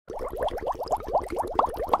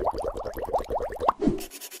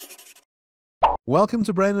Welcome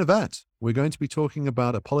to Brain in a Vat. We're going to be talking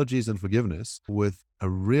about apologies and forgiveness with a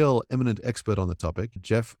real eminent expert on the topic,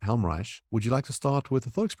 Jeff Helmreich. Would you like to start with a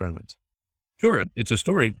thought experiment? Sure. It's a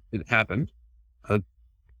story that happened. A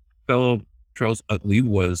fellow, Charles Utley,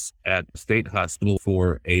 was at the state hospital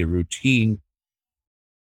for a routine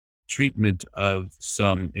treatment of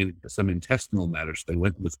some intestinal matters. They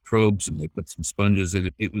went with probes and they put some sponges in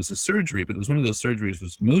it. It was a surgery, but it was one of those surgeries that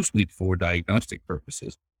was mostly for diagnostic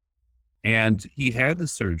purposes. And he had the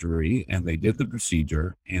surgery and they did the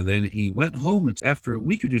procedure. And then he went home and after a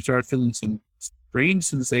week or two started feeling some strange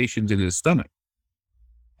sensations in his stomach.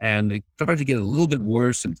 And it started to get a little bit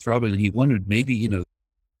worse and throbbing. And he wondered maybe,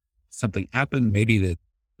 something happened. Maybe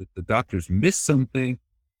the doctors missed something.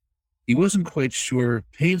 He wasn't quite sure.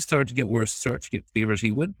 Pain started to get worse, started to get fevers.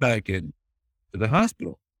 He went back in to the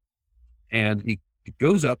hospital and he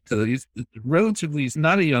goes up to, he's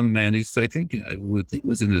not a young man. I think he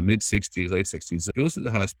was in the mid 60s, late 60s. He goes to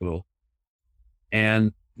the hospital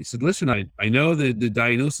and he said, listen, I know that the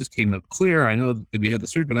diagnosis came up clear. I know that we had the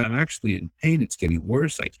surgery, but I'm actually in pain. It's getting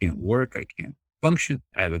worse. I can't work. I can't function.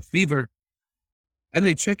 I have a fever. And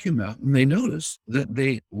they check him out and they notice that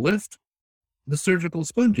they left the surgical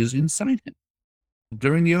sponges inside him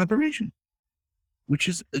during the operation, which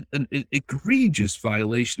is an egregious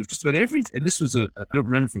violation of just about everything. And this was I don't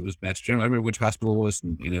remember if it was Mass General. I remember which hospital it was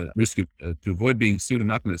and, risk of, to avoid being sued. I'm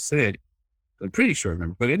not going to say it. I'm pretty sure I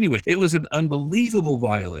remember. But anyway, it was an unbelievable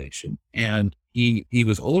violation. And he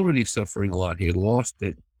was already suffering a lot. He had lost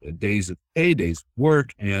days of pay, days of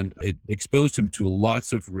work, and it exposed him to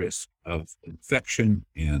lots of risk of infection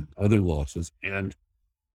and other losses. And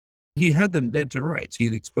he had them dead to rights. He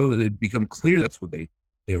had it had become clear that's what they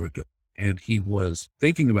were doing. And he was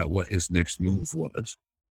thinking about what his next move was,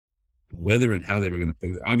 whether and how they were going to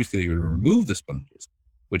figure it. Obviously, they were going to remove the sponges,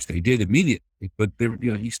 which they did immediately. But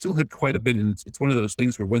he still had quite a bit. And it's one of those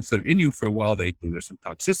things where once they're in you for a while, there's some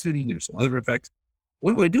toxicity, there's some other effects.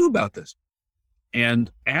 What do I do about this?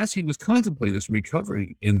 And as he was contemplating this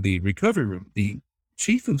recovery in the recovery room, the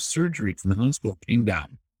chief of surgery from the hospital came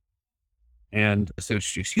down and said,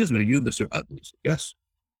 excuse me, are you Mr. Utley? Said, yes.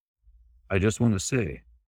 I just want to say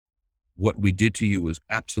what we did to you was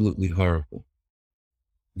absolutely horrible.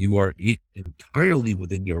 You are entirely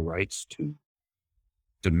within your rights to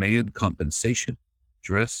demand compensation,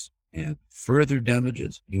 redress, and further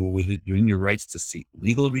damages. You're in your rights to seek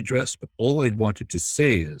legal redress. But all I wanted to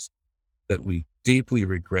say is that we deeply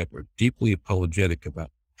regret, we're deeply apologetic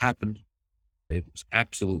about what happened. It was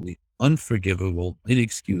absolutely unforgivable,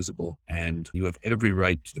 inexcusable, and you have every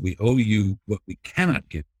right we owe you what we cannot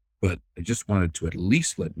give. But I just wanted to at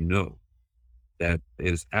least let you know that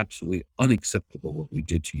it is absolutely unacceptable what we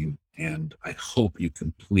did to you. And I hope you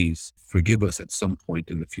can please forgive us at some point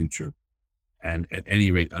in the future. And at any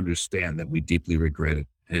rate, understand that we deeply regret it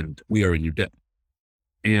and we are in your debt.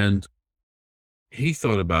 And he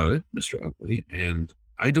thought about it, Mr. Utley, and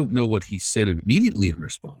I don't know what he said immediately in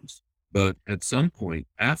response, but at some point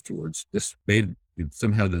afterwards, this made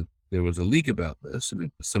somehow there was a leak about this,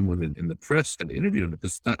 and someone in the press had interviewed him.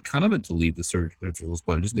 It's not common to leave the surgical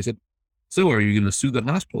sponges. They said, so are you going to sue the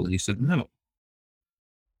hospital? And he said, no.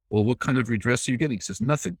 Well, what kind of redress are you getting? He says,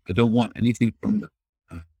 nothing. I don't want anything from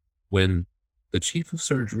them. When the chief of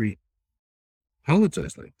surgery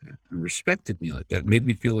apologized like that and respected me like that, made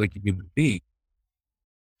me feel like a human being,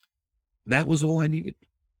 that was all I needed.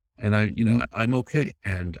 And I'm okay.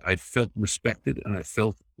 And I felt respected and I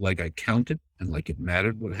felt like I counted and like it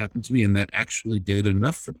mattered what happened to me. And that actually did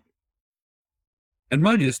enough for me. And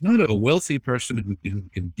mind you, it's not a wealthy person who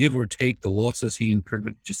can give or take the losses he incurred,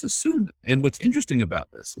 but just assume it. And what's interesting about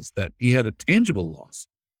this is that he had a tangible loss.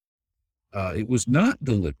 It was not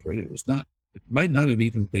deliberate. It might not have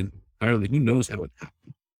even been entirely, who knows how it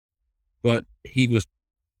happened. But he was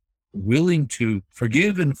willing to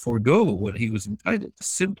forgive and forego what he was entitled to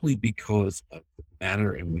simply because of the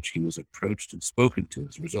manner in which he was approached and spoken to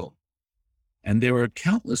as a result. And there are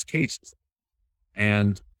countless cases.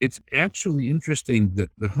 And it's actually interesting that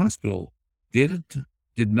the hospital did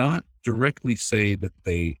not directly say that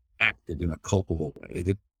they acted in a culpable way. They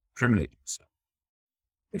didn't incriminate themselves.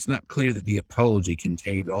 It's not clear that the apology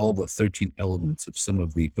contained all the 13 elements of some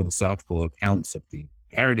of the philosophical accounts of the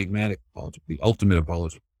paradigmatic apology, the ultimate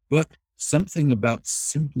apology. But something about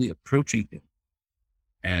simply approaching him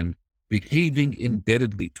and behaving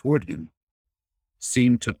indebtedly toward him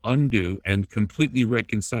seemed to undo and completely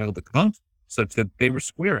reconcile the conflict such that they were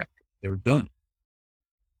square after. They were done.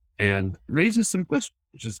 And raises some questions,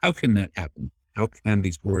 which is how can that happen? How can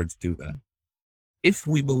these words do that? If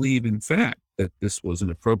we believe, in fact, that this was an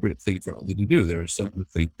appropriate thing for Ali to do, there are some who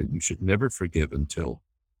think that you should never forgive until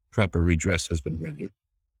proper redress has been rendered,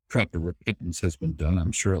 proper repentance has been done.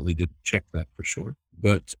 I'm sure they didn't check that for sure,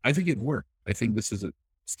 but I think it worked. I think this is a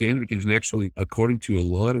standard case. And actually, according to a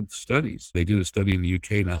lot of studies, they did a study in the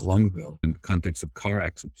UK not long ago in the context of car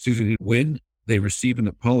accidents. When they receive an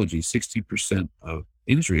apology, 60% of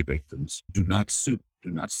injury victims do not sue,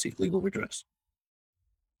 do not seek legal redress.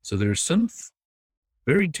 So there's some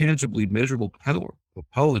very tangibly measurable power of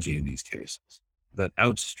apology in these cases that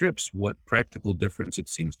outstrips what practical difference it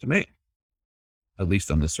seems to make, at least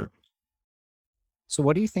on the surface. So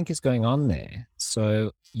what do you think is going on there?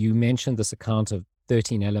 So you mentioned this account of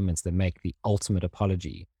 13 elements that make the ultimate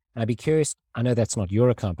apology. I'd be curious, I know that's not your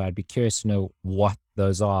account, but I'd be curious to know what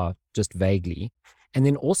those are, just vaguely. And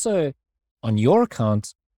then also on your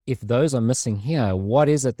account, if those are missing here, what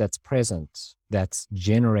is it that's present that's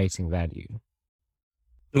generating value?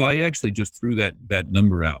 So I actually just threw that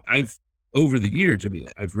number out. Over the years,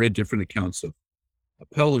 I've read different accounts of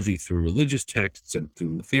apology through religious texts and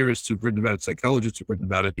through theorists who've written about it, psychologists who've written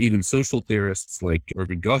about it, even social theorists like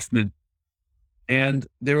Erving Goffman. And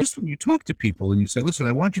when you talk to people and you say, listen,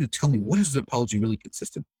 I want you to tell me, what is the apology really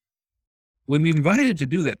consist of? When we invited to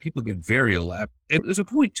do that, people get very elaborate. And there's a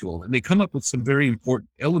point to them, and they come up with some very important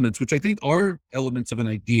elements, which I think are elements of an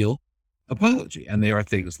ideal apology. And they are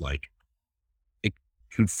things like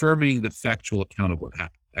confirming the factual account of what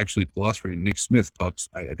happened. Actually, philosopher Nick Smith talks,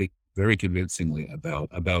 I think, very convincingly about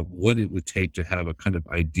what it would take to have a kind of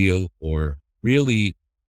ideal or really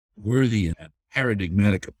worthy and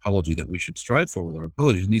paradigmatic apology that we should strive for with our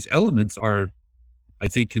apologies. And these elements are, I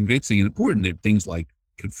think, convincing and important. They're things like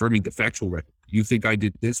confirming the factual record. You think I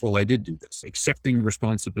did this? Well, I did do this. Accepting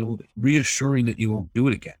responsibility, reassuring that you won't do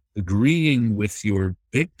it again, agreeing with your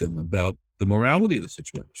victim about the morality of the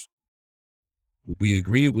situation. We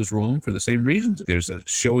agree it was wrong for the same reasons. There's a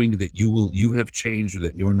showing that you have changed, or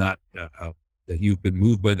that you're not, that you've been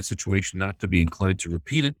moved by the situation not to be inclined to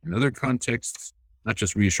repeat it in other contexts, not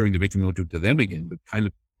just reassuring the victim you won't do it to them again, but kind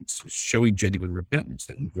of showing genuine repentance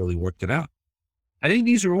that you've really worked it out. I think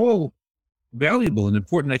these are all valuable and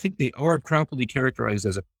important. I think they are properly characterized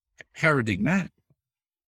as a paradigmatic.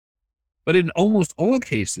 But in almost all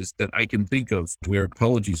cases that I can think of where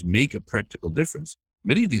apologies make a practical difference,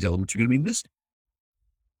 many of these elements are going to be missing.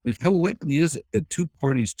 How likely is it that two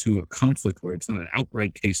parties to a conflict where it's not an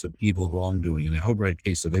outright case of evil wrongdoing and an outright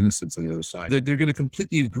case of innocence on the other side, they're going to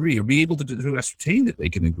completely agree or be able to ascertain that they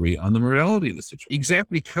can agree on the morality of the situation?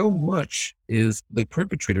 Exactly how much is the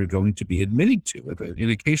perpetrator going to be admitting to? In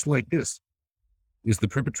a case like this, is the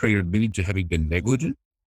perpetrator admitting to having been negligent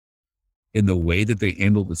in the way that they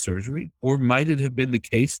handled the surgery? Or might it have been the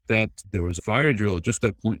case that there was a fire drill at just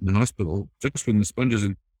that point in the hospital, just when the sponges,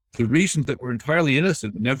 and the reasons that were entirely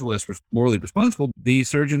innocent, but nevertheless were morally responsible, the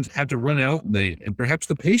surgeons had to run out, and perhaps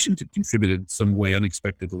the patient had contributed some way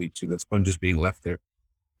unexpectedly to the sponges being left there.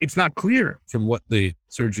 It's not clear from what the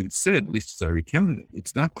surgeon said, at least as I recounted it.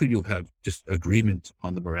 It's not clear you'll have just agreement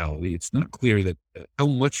on the morality. It's not clear that how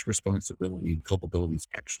much responsibility and culpability is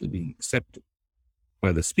actually being accepted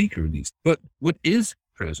by the speaker in these. But what is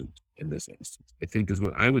present in this instance, I think, is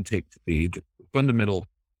what I would take to be the fundamental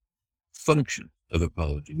function of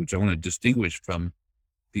apology, which I want to distinguish from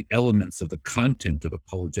the elements of the content of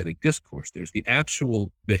apologetic discourse. There's the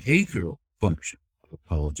actual behavioral function of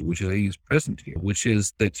apology, which I think is present here, which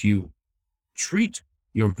is that you treat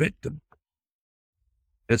your victim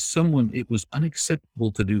as someone it was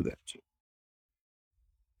unacceptable to do that to.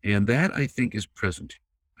 And that, I think, is present.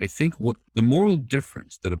 I think what the moral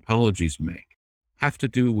difference that apologies make have to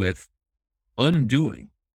do with undoing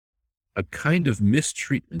a kind of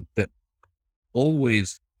mistreatment that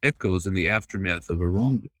always echoes in the aftermath of a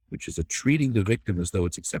wrongdoing, which is a treating the victim as though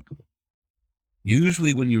it's acceptable.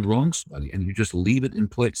 Usually when you wrong somebody and you just leave it in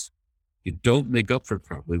place, you don't make up for it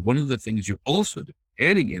properly. One of the things you also do,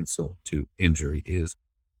 adding insult to injury, is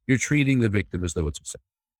you're treating the victim as though it's acceptable.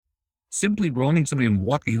 Simply wronging somebody and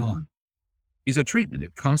walking on is a treatment.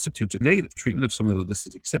 It constitutes a negative treatment of someone that this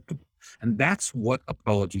is acceptable. And that's what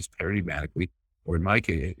apologies paradigmatically, or in my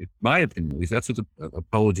case, in my opinion, at least, that's what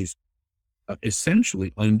apologies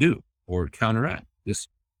essentially undo or counteract, this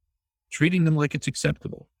treating them like it's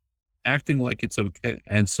acceptable, acting like it's okay.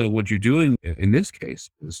 And so what you're doing in this case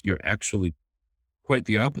is you're actually quite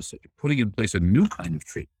the opposite. You're putting in place a new kind of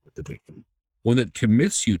treatment with the victim, one that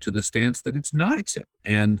commits you to the stance that it's not acceptable.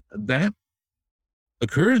 And that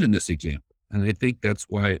occurred in this example. And I think that's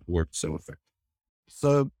why it worked so effectively.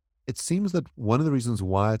 So it seems that one of the reasons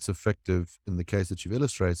why it's effective in the case that you've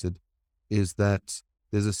illustrated is that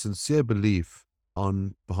there's a sincere belief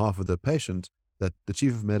on behalf of the patient that the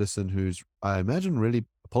chief of medicine, who's, I imagine, really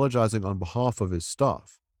apologizing on behalf of his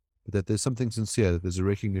staff, but that there's something sincere, that there's a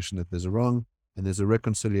recognition that there's a wrong and there's a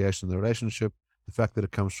reconciliation in the relationship. The fact that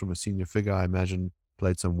it comes from a senior figure, I imagine,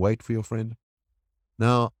 played some weight for your friend.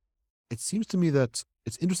 Now, it seems to me that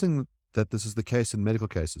it's interesting that this is the case in medical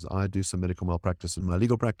cases. I do some medical malpractice in my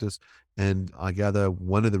legal practice, and I gather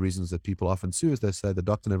one of the reasons that people often sue is they say the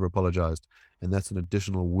doctor never apologized, and that's an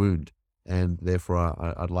additional wound, and therefore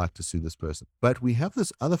I'd like to sue this person. But we have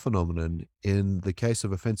this other phenomenon in the case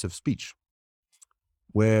of offensive speech,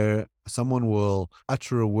 where someone will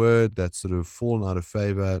utter a word that's sort of fallen out of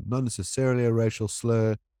favor, not necessarily a racial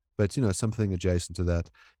slur, but something adjacent to that.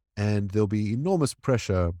 And there'll be enormous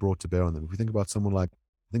pressure brought to bear on them. If we think about someone like,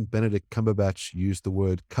 I think Benedict Cumberbatch used the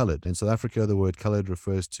word colored. In South Africa, the word colored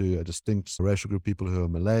refers to a distinct racial group of people who are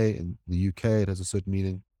Malay. In the UK, it has a certain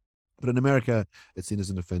meaning. But in America, it's seen as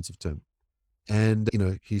an offensive term. And,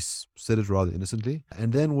 he's said it rather innocently.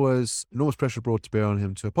 And then was enormous pressure brought to bear on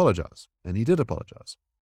him to apologize. And he did apologize.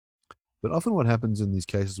 But often what happens in these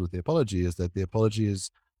cases with the apology is that the apology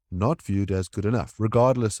is not viewed as good enough,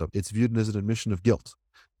 regardless of it's viewed as an admission of guilt.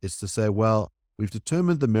 It's to say, well, we've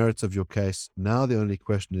determined the merits of your case. Now the only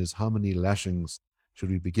question is how many lashings should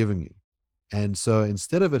we be giving you? And so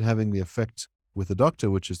instead of it having the effect with the doctor,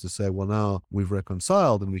 which is to say, well, now we've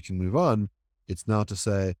reconciled and we can move on, it's now to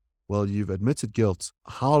say, well, you've admitted guilt.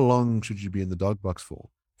 How long should you be in the dog box for?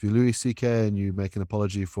 If you're Louis C.K. and you make an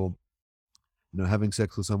apology for having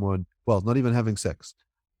sex with someone, well, not even having sex,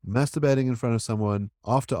 masturbating in front of someone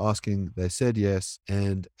after asking, they said yes,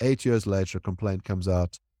 and 8 years later a complaint comes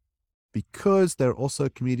out because they're also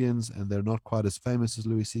comedians and they're not quite as famous as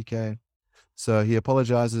Louis C.K. So he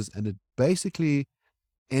apologizes and it basically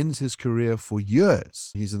ends his career for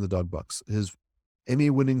years. He's in the dog box. His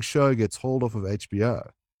Emmy-winning show gets hauled off of HBO.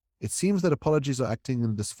 It seems that apologies are acting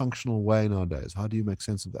in a dysfunctional way nowadays. How do you make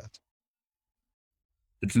sense of that?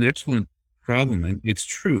 It's an excellent problem, and it's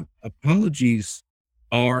true. Apologies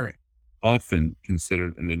are often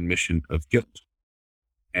considered an admission of guilt.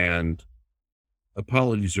 And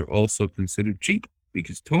apologies are also considered cheap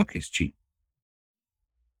because talk is cheap.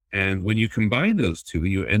 And when you combine those two,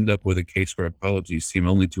 you end up with a case where apologies seem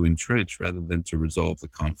only to entrench rather than to resolve the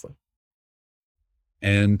conflict.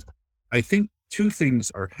 And I think two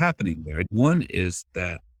things are happening there. One is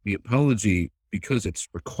that the apology, because it's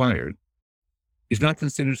required, is not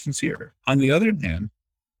considered sincere. On the other hand,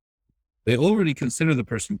 they already consider the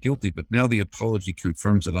person guilty, but now the apology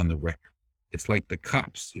confirms it on the record. It's like the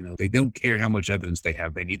cops, they don't care how much evidence they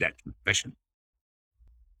have. They need that confession.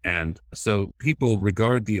 And so people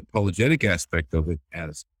regard the apologetic aspect of it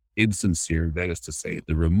as insincere. That is to say,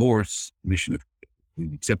 the remorse, mission of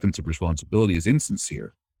the acceptance of responsibility is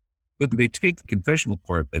insincere, but they take the confessional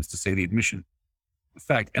part, that's to say the admission of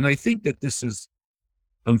fact. And I think that this is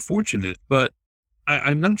unfortunate, but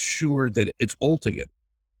I'm not sure that it's altogether.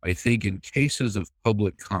 I think in cases of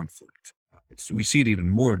public conflict, we see it even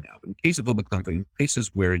more now. In case of public conflict, in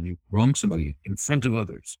cases where you wrong somebody in front of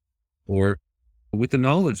others, or with the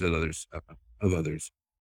knowledge of others,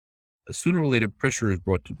 sooner or later pressure is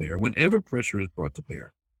brought to bear. Whenever pressure is brought to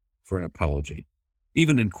bear for an apology,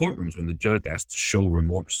 even in courtrooms when the judge has to show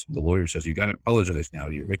remorse, the lawyer says, you got to apologize now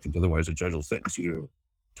to your victims, otherwise the judge will sentence you to a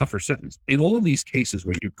tougher sentence. In all of these cases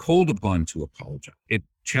where you're called upon to apologize, it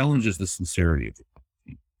challenges the sincerity of the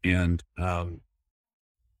apology. And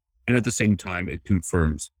at the same time, it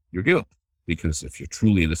confirms your guilt. Because if you're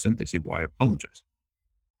truly innocent, they say, why apologize?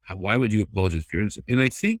 Why would you apologize if you're innocent? And I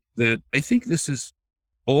think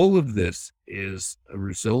all of this is a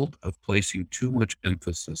result of placing too much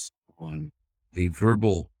emphasis on the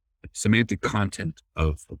verbal semantic content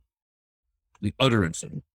of the utterance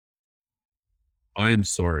of it. I am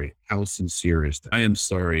sorry. How sincere is that? I am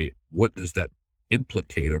sorry. What does that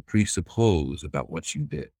implicate or presuppose about what you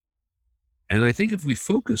did? And I think if we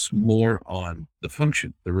focus more on the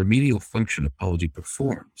function, the remedial function apology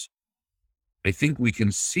performs, I think we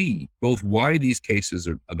can see both why these cases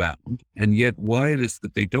are abound and yet why it is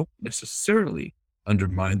that they don't necessarily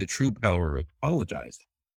undermine the true power of apologizing.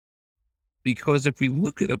 Because if we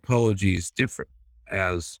look at apologies different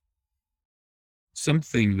as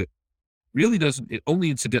something that really it only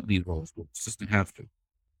incidentally involves rules, it doesn't have to.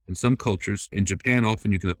 In some cultures, in Japan,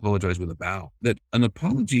 often you can apologize with a bow. That an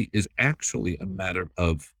apology is actually a matter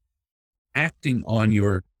of acting on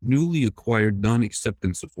your newly acquired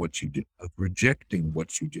non-acceptance of what you did, of rejecting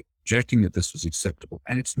what you did, rejecting that this was acceptable.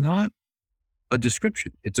 And it's not a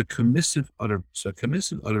description. It's a commissive utterance. A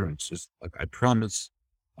commissive utterance is like, I promise,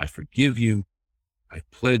 I forgive you, I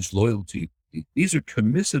pledge loyalty. These are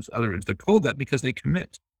commissive utterances. They're called that because they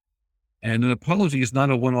commit. And an apology is not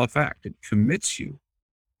a one-off act. It commits you,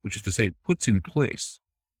 which is to say, it puts in place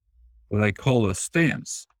what I call a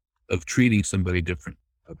stance of treating somebody different,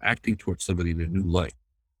 of acting towards somebody in a new light.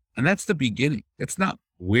 And that's the beginning. That's not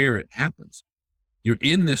where it happens. You're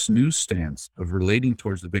in this new stance of relating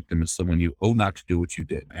towards the victim as someone you owe not to do what you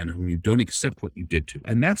did and whom you don't accept what you did to.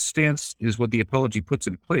 And that stance is what the apology puts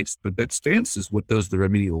in place. But that stance is what does the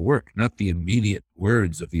remedial work, not the immediate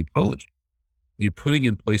words of the apology. You're putting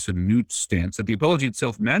in place a new stance that the apology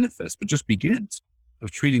itself manifests, but just begins,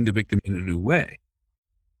 of treating the victim in a new way.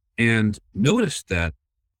 And notice that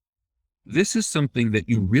this is something that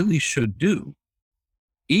you really should do,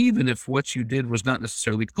 even if what you did was not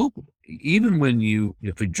necessarily culpable. Even when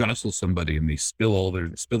if you jostle somebody and they spill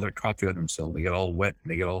their coffee on themselves, they get all wet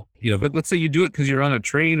and they get all, but let's say you do it because you're on a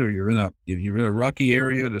train or you're in a rocky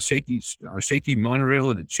area, a shaky monorail,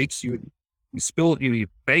 and it shakes you. You spill, you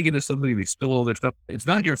bang into somebody, they spill all their stuff. It's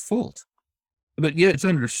not your fault, but yet it's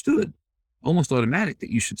understood, almost automatic,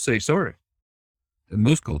 that you should say sorry. In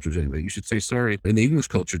most cultures, anyway, you should say sorry. In the English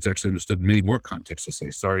culture, it's actually understood in many more contexts to say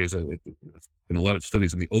sorry. In a lot of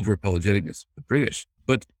studies on the over-apologeticness of the British.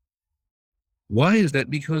 But why is that?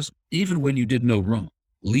 Because even when you did no wrong,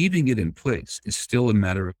 leaving it in place is still a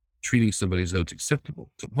matter of treating somebody as though it's acceptable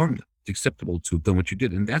to harm them. It's acceptable to have done what you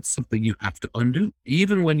did. And that's something you have to undo.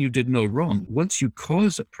 Even when you did no wrong, once you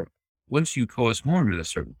cause a problem, once you cause harm in a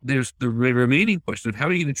certain, there's the remaining question of how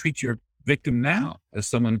are you going to treat your victim now as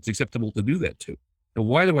someone it's acceptable to do that to? Now,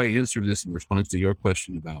 why do I answer this in response to your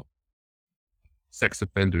question about sex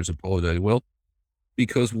offenders apologizing? Well,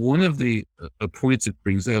 because one of the points it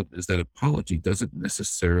brings out is that apology doesn't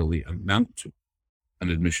necessarily amount to an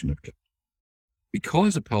admission of guilt.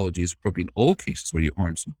 Because apology is appropriate in all cases where you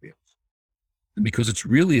harm somebody else, and because it's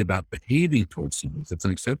really about behaving towards somebody that's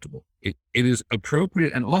unacceptable, it is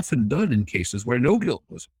appropriate and often done in cases where no guilt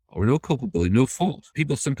was, or no culpability, no fault.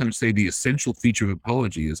 People sometimes say the essential feature of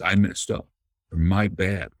apology is I messed up, or my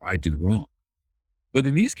bad, or I did wrong. But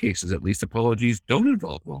in these cases, at least, apologies don't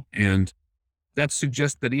involve wrong. And that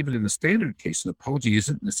suggests that even in the standard case, an apology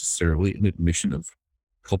isn't necessarily an admission of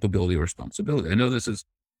culpability or responsibility. I know this is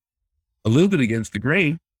a little bit against the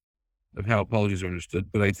grain of how apologies are understood,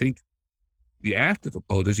 but I think the act of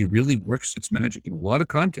apology really works its magic in a lot of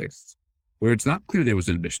contexts where it's not clear there was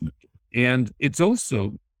an admission of guilt. And it's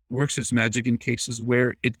also works its magic in cases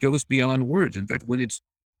where it goes beyond words. In fact, when it's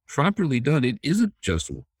properly done, it isn't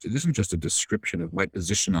just a description of my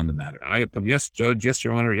position on the matter. Yes, judge, yes,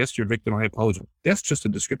 your honor, yes, your victim, I apologize. That's just a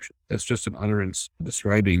description. That's just an utterance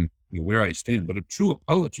describing where I stand. But a true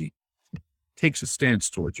apology takes a stance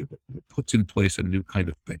towards you. It puts in place a new kind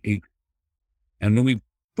of behavior. And when we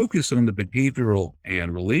focus on the behavioral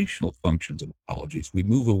and relational functions of apologies, we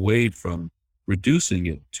move away from reducing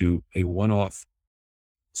it to a one-off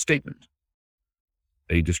statement,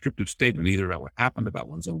 a descriptive statement, either about what happened, about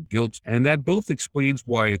one's own guilt. And that both explains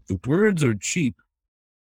why the words are cheap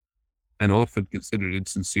and often considered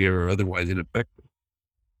insincere or otherwise ineffective.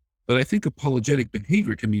 But I think apologetic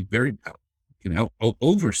behavior can be very powerful. It can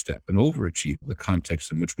overstep and overachieve the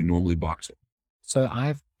context in which we normally box it. So I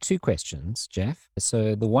have two questions, Jeff.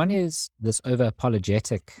 So the one is this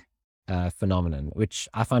over-apologetic phenomenon, which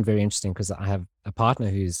I find very interesting because I have a partner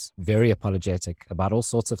who's very apologetic about all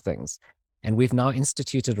sorts of things. And we've now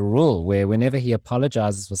instituted a rule where whenever he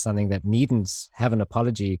apologizes for something that needn't have an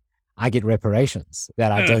apology, I get reparations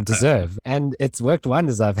that I don't deserve. And it's worked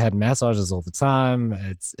wonders. I've had massages all the time.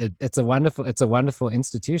 It's a wonderful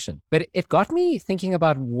institution. But it got me thinking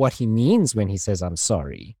about what he means when he says, I'm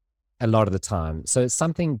sorry, a lot of the time. So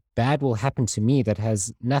something bad will happen to me that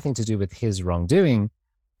has nothing to do with his wrongdoing.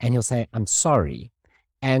 And he'll say, I'm sorry.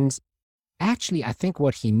 And actually, I think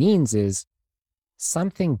what he means is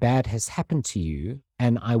something bad has happened to you,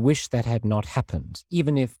 and I wish that had not happened,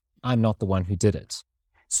 even if I'm not the one who did it.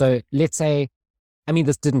 So let's say,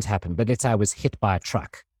 this didn't happen, but let's say I was hit by a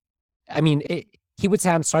truck. He would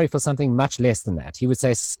say, I'm sorry for something much less than that. He would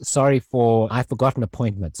say, sorry for, I forgot an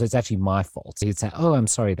appointment, so it's actually my fault. So he'd say, oh, I'm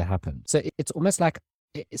sorry that happened. So it's almost like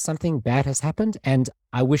something bad has happened, and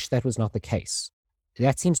I wish that was not the case.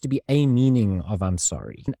 That seems to be a meaning of I'm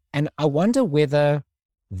sorry. And I wonder whether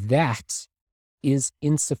that is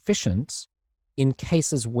insufficient in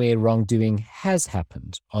cases where wrongdoing has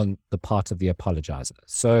happened on the part of the apologizer.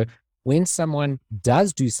 So when someone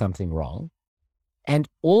does do something wrong and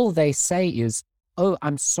all they say is, oh,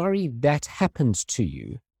 I'm sorry that happened to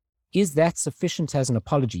you, is that sufficient as an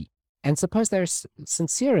apology? And suppose they're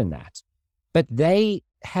sincere in that, but they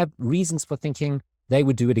have reasons for thinking they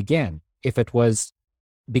would do it again if it was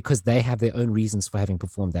because they have their own reasons for having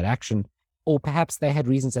performed that action, or perhaps they had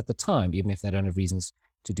reasons at the time, even if they don't have reasons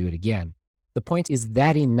to do it again. The point is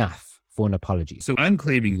that enough for an apology? So I'm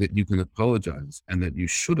claiming that you can apologize and that you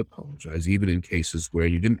should apologize, even in cases where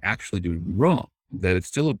you didn't actually do anything wrong, that it's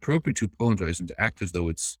still appropriate to apologize and to act as though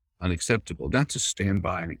it's unacceptable, not to stand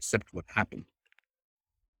by and accept what happened.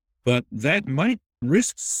 But that might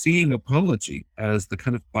risk seeing apology as the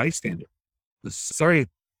kind of bystander. Sorry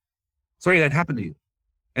that happened to you.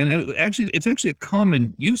 And it's actually a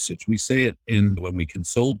common usage. We say it when we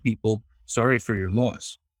console people, sorry for your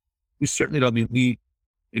loss. We certainly don't mean we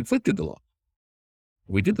inflicted the loss.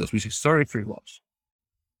 We did this. We say, sorry for your loss.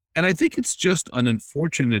 And I think it's just an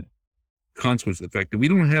unfortunate consequence of the fact that we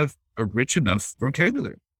don't have a rich enough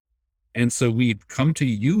vocabulary. And so we've come to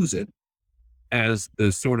use it as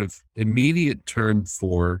the sort of immediate term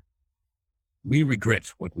for, we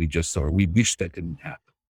regret what we just saw, or we wish that didn't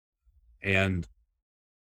happen. And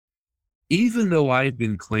even though I've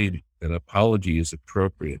been claiming that apology is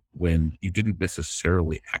appropriate when you didn't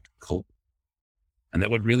necessarily act culpable, and that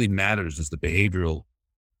what really matters is the behavioral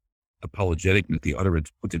apologetic that the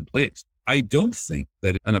utterance put in place, I don't think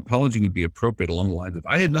that an apology would be appropriate along the lines of,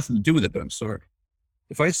 I had nothing to do with it, but I'm sorry.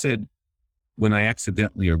 If I said, when I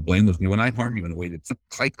accidentally or blamelessly, when I harm you in a way that's not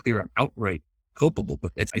quite clear, I'm outright culpable,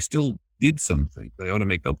 but I still did something that I ought to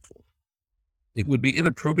make up for, it would be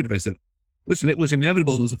inappropriate if I said, listen, it was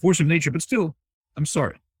inevitable, it was a force of nature, but still, I'm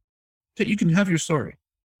sorry. You can have your sorry.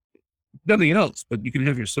 Nothing else, but you can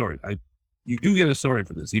have your sorry. You do get a sorry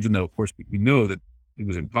for this, even though, of course, we know that it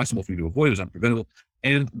was impossible for you to avoid, it was unpreventable.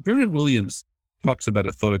 And Bernard Williams talks about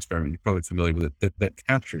a thought experiment, you're probably familiar with it, that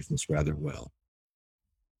captures this rather well.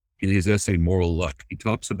 In his essay, Moral Luck, he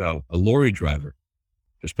talks about a lorry driver,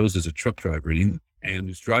 I suppose as a truck driver in England, and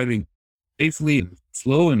is driving safely and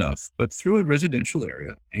slow enough, but through a residential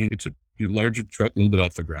area. And it's a larger truck, a little bit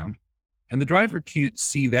off the ground. And the driver can't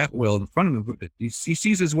see that well in front of him. He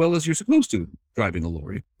sees as well as you're supposed to driving a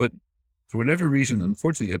lorry. But for whatever reason,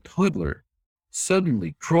 unfortunately, a toddler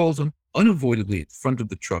suddenly crawls unavoidably in front of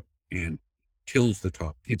the truck and kills the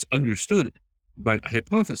toddler. It's understood by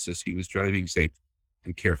hypothesis he was driving safe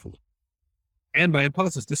and carefully. And by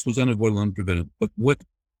hypothesis, this was unavoidable and unpreventable. But what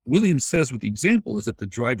Williams says with the example is that the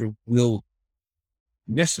driver will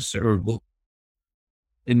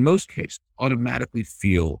in most cases, automatically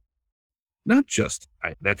feel not just,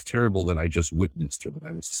 that's terrible that I just witnessed or that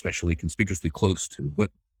I was especially conspicuously close to, but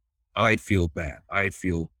I feel bad. I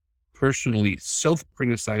feel personally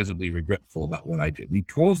self-criticizably regretful about what I did. And he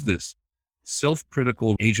calls this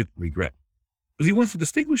self-critical agent regret because he wants to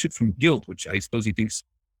distinguish it from guilt, which I suppose he thinks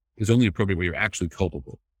is only appropriate where you're actually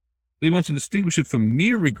culpable. But he wants to distinguish it from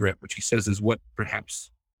mere regret, which he says is what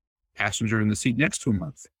perhaps passenger in the seat next to him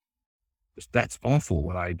might think. That's awful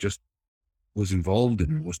what I just was involved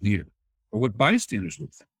in or was near, or what bystanders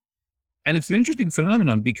would think. And it's an interesting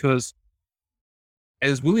phenomenon because,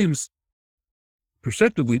 as Williams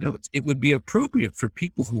perceptibly notes, it would be appropriate for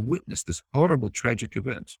people who witnessed this horrible, tragic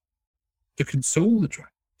event to console the driver,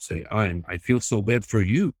 say, I feel so bad for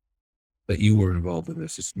you that you were involved in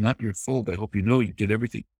this. It's not your fault. I hope you know you did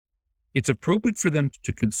everything. It's appropriate for them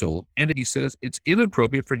to console. And he says it's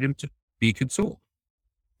inappropriate for him to be consoled.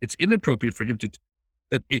 It's inappropriate for him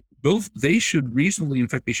they should reasonably, in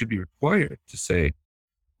fact, they should be required to say,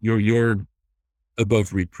 you're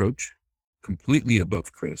above reproach, completely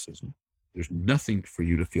above criticism. There's nothing for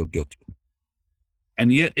you to feel guilty.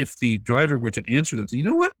 And yet, if the driver were to answer them, say, you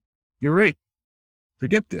know what? You're right.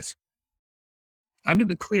 Forget this. I'm in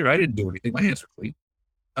the clear. I didn't do anything. My hands are clean.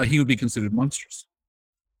 He would be considered monstrous.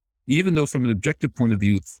 Even though from an objective point of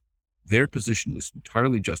view, their position is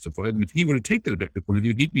entirely justified. And if he were to take that objective point of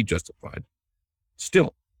view, he'd be justified.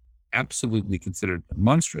 Still, absolutely considered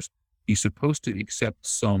monstrous. He's supposed to accept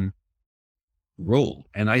some role.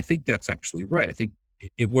 And I think that's actually right. I think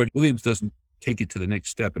if Williams doesn't take it to the next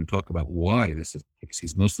step and talk about why this is the case,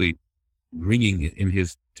 he's mostly bringing it in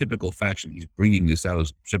his typical fashion. He's bringing this out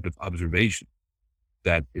as perceptive observation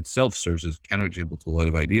that itself serves as counterexample to a lot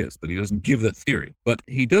of ideas, but he doesn't give that theory. But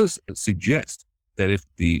he does suggest that if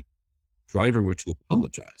the driver were to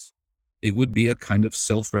apologize, it would be a kind of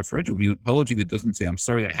self-referential. It would be an apology that doesn't say, I'm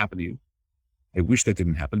sorry that happened to you. I wish that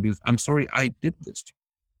didn't happen because I'm sorry I did this to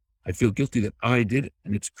you. I feel guilty that I did it.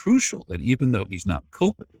 And it's crucial that even though he's not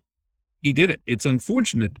culpable, he did it. It's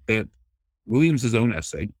unfortunate that Williams's own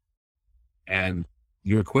essay and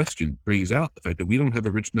your question brings out the fact that we don't have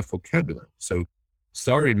a rich enough vocabulary. So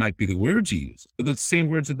sorry might be the words he uses, but it's the same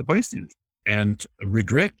words that the bystanders. And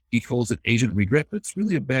regret, he calls it agent regret, but it's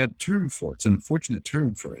really a bad term for it. It's an unfortunate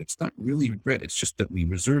term for it. It's not really regret. It's just that we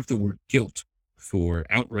reserve the word guilt for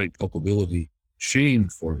outright culpability, shame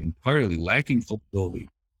for entirely lacking culpability.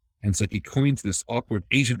 And so he coins this awkward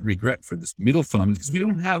agent regret for this middle phenomenon because we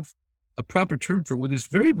don't have a proper term for what is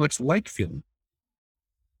very much like feeling,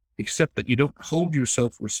 except that you don't hold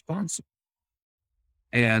yourself responsible.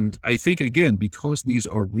 And I think, again, because these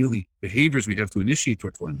are really behaviors we have to initiate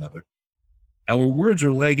towards one another, our words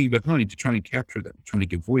are lagging behind to try and capture them, trying to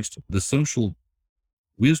give voice to the social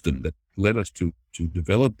wisdom that led us to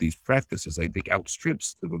develop these practices. I think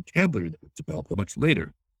outstrips the vocabulary that was developed much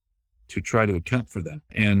later to try to account for them.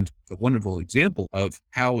 And a wonderful example of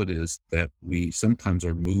how it is that we sometimes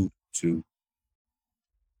are moved to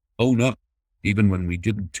own up, even when we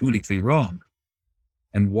didn't do anything wrong,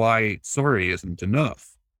 and why sorry isn't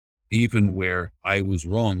enough, even where I was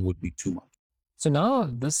wrong would be too much. So now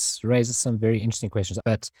this raises some very interesting questions,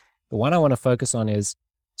 but the one I want to focus on is,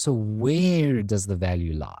 so where does the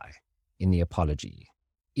value lie in the apology?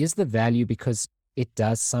 Is the value because it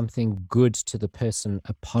does something good to the person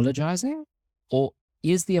apologizing? Or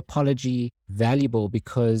is the apology valuable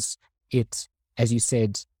because it, as you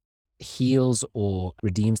said, heals or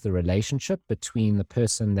redeems the relationship between the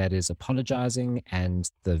person that is apologizing and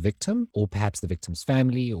the victim, or perhaps the victim's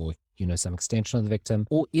family, or some extension of the victim?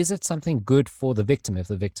 Or is it something good for the victim if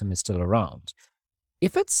the victim is still around?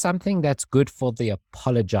 If it's something that's good for the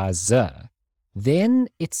apologizer, then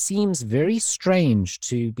it seems very strange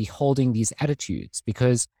to be holding these attitudes,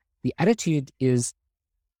 because the attitude is,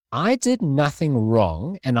 I did nothing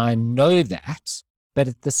wrong and I know that, but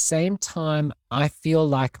at the same time, I feel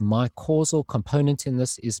like my causal component in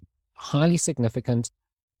this is highly significant,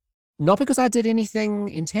 not because I did anything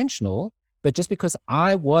intentional, but just because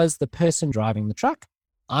I was the person driving the truck.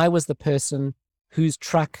 I was the person whose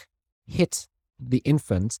truck hit the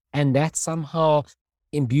infant, and that somehow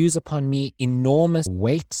imbues upon me enormous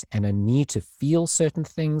weight and a need to feel certain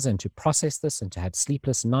things and to process this and to have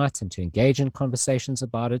sleepless nights and to engage in conversations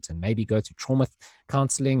about it and maybe go to trauma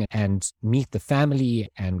counseling and meet the family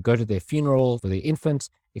and go to their funeral for the infant,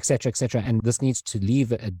 etc., etc. And this needs to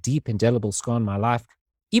leave a deep, indelible scar in my life,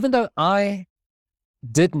 even though I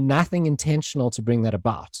did nothing intentional to bring that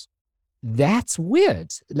about. That's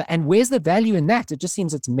weird. And where's the value in that? It just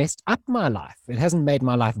seems it's messed up my life. It hasn't made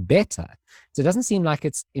my life better. So it doesn't seem like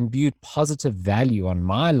it's imbued positive value on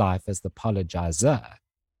my life as the apologizer.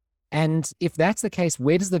 And if that's the case,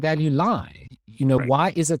 where does the value lie? Right.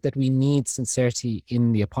 Why is it that we need sincerity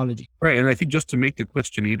in the apology? Right. And I think just to make the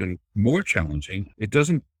question even more challenging, it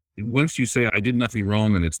doesn't, once you say I did nothing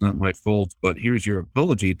wrong and it's not my fault, but here's your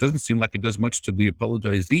apology, it doesn't seem like it does much to the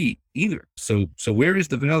apologizee either. So where is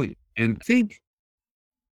the value? And I think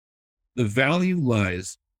the value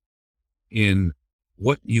lies in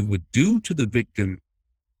what you would do to the victim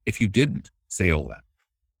if you didn't say all that.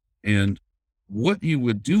 And what you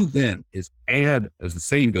would do then is add, as the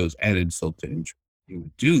saying goes, add insult to injury. You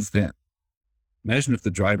would do then. Imagine if the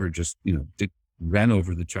driver just, ran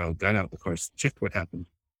over the child, got out of the car, checked what happened,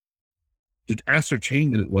 did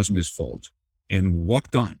ascertain that it wasn't his fault, and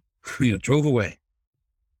walked on, drove away.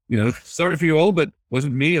 Sorry for you all, but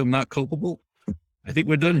wasn't me. I'm not culpable. I think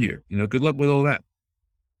we're done here. Good luck with all that.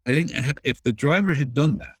 I think if the driver had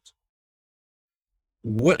done that,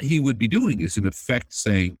 what he would be doing is in effect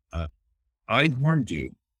saying, I harmed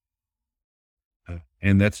you,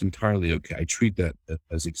 and that's entirely okay. I treat that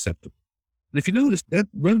as acceptable. And if you notice, that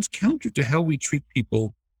runs counter to how we treat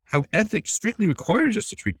people, how ethics strictly requires us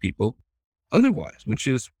to treat people otherwise, which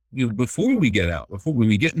is, before we get out, when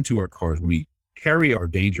we get into our cars, when we carry our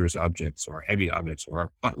dangerous objects or heavy objects or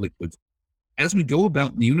our hot liquids, as we go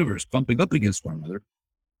about in the universe bumping up against one another,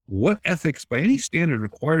 what ethics by any standard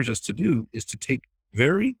requires us to do is to take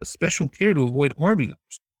very special care to avoid harming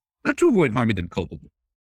others. Not to avoid harming them culpably,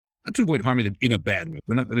 not to avoid harming them in a bad way.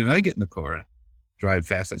 When I get in the car and drive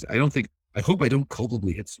fast, I hope I don't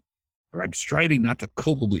culpably hit someone, or I'm striving not to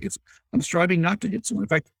culpably hit someone. I'm striving not to hit someone. In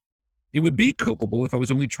fact, it would be culpable if I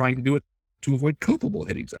was only trying to do it to avoid culpable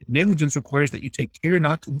hitting. Negligence requires that you take care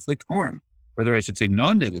not to inflict harm. Whether I should say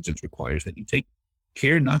non-negligence requires that you take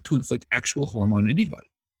care not to inflict actual harm on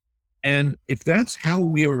anybody. And if that's how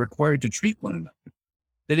we are required to treat one another,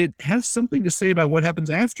 then it has something to say about what happens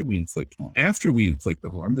after we inflict harm. After we inflict the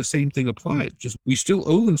harm, the same thing applies. Just we still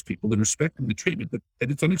owe those people the respect and the treatment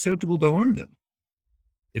that it's unacceptable to harm them.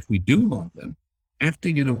 If we do harm them,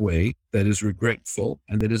 acting in a way that is regretful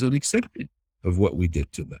and that is unaccepting of what we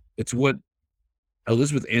did to them. It's what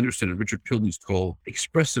Elizabeth Anderson and Richard Pilney's call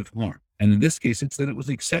expressive harm. And in this case, it's that it was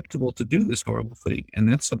acceptable to do this horrible thing. And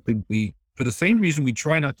that's something for the same reason we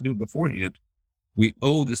try not to do it beforehand, we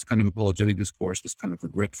owe this kind of apologetic discourse, this kind of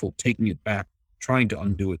regretful, taking it back, trying to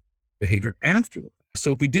undo it behavior after it.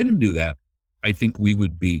 So if we didn't do that, I think we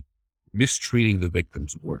would be mistreating the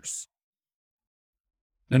victims worse.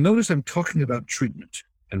 Now notice I'm talking about treatment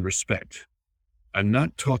and respect. I'm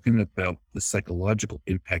not talking about the psychological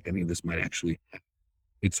impact any of this might actually have.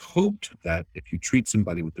 It's hoped that if you treat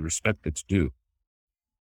somebody with the respect that's due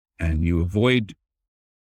and you avoid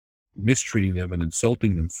mistreating them and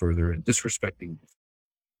insulting them further and disrespecting them,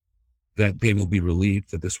 that they will be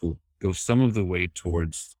relieved, that this will go some of the way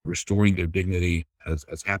towards restoring their dignity, as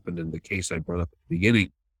happened in the case I brought up at the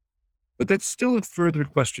beginning. But that's still a further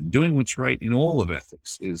question. Doing what's right in all of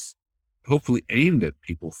ethics is hopefully aimed at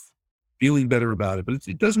people feeling better about it, but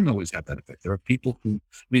it doesn't always have that effect. There are people who,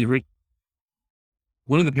 I mean, Rick,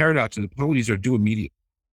 one of the paradoxes, apologies are due immediately,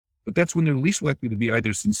 but that's when they're least likely to be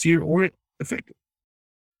either sincere or effective.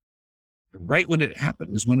 Right when it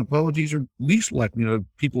happened is when apologies are least likely.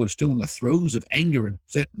 People are still in the throes of anger and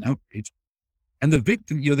upset and outrage. And the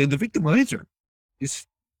victim, the victimizer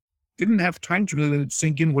didn't have time to really let it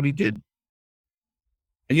sink in what he did.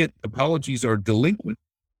 And yet apologies are delinquent,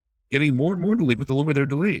 getting more and more delinquent the longer they're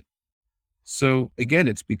delayed. So again,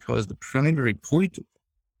 it's because the primary point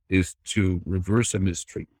is to reverse a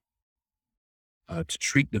mistreatment, to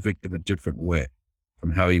treat the victim a different way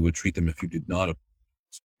from how you would treat them if you did not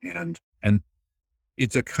apologize. And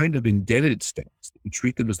it's a kind of indebted stance. You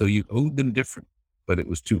treat them as though you owed them different, but it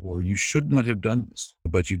was or you should not have done this,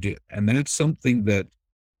 but you did. And that's something that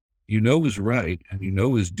is right and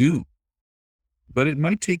is due. But it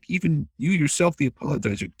might take even you yourself, the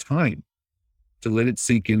apologizer, time to let it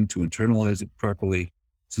sink in, to internalize it properly.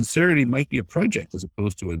 Sincerity might be a project as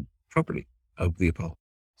opposed to a property of the apology.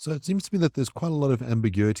 So it seems to me that there's quite a lot of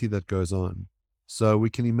ambiguity that goes on. So we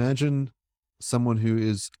can imagine someone who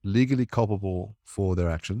is legally culpable for their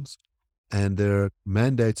actions and they're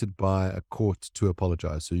mandated by a court to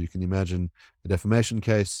apologize. So you can imagine a defamation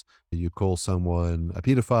case, you call someone a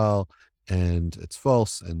pedophile and it's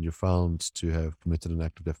false and you're found to have committed an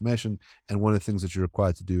act of defamation. And one of the things that you're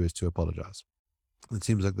required to do is to apologize. It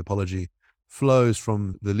seems like the apology flows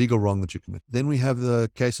from the legal wrong that you commit. Then we have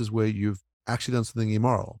the cases where you've actually done something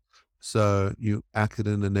immoral. So you acted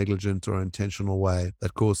in a negligent or intentional way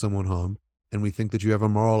that caused someone harm. And we think that you have a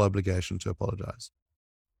moral obligation to apologize.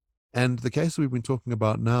 And the cases we've been talking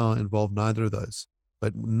about now involve neither of those.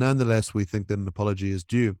 But nonetheless, we think that an apology is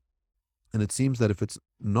due. And it seems that if it's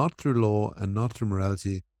not through law and not through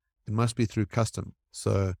morality, it must be through custom.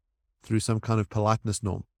 So through some kind of politeness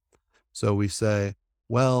norm. So we say,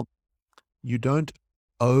 well, you don't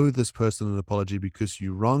owe this person an apology because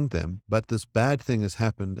you wronged them, but this bad thing has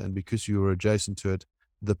happened. And because you were adjacent to it,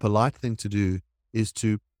 the polite thing to do is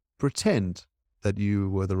to pretend that you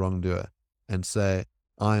were the wrongdoer and say,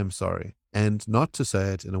 I am sorry. And not to say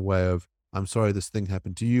it in a way of, I'm sorry this thing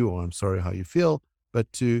happened to you, or I'm sorry how you feel,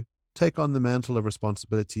 but to take on the mantle of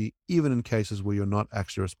responsibility, even in cases where you're not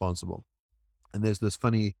actually responsible. And there's this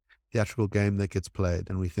funny theatrical game that gets played,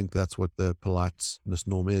 and we think that's what the politeness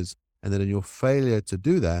norm is. And then in your failure to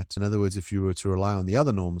do that, in other words, if you were to rely on the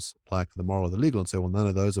other norms, like the moral or the legal, and say, well, none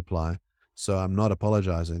of those apply, so I'm not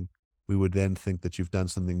apologizing, we would then think that you've done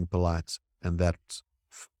something polite, and that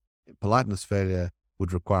politeness failure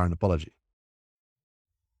would require an apology.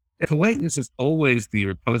 Politeness is always the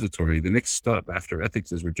repository. The next step after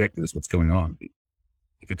ethics is rejected is what's going on.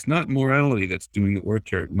 If it's not morality that's doing the work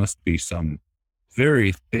here, it must be some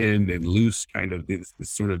very thin and loose kind of this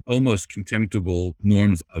sort of almost contemptible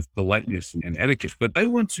norms of politeness and etiquette. But I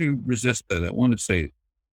want to resist that. I want to say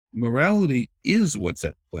morality is what's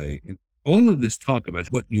at play. And all of this talk about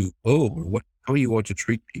what you owe or how you ought to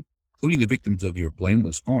treat people, including the victims of your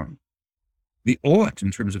blameless harm. The ought,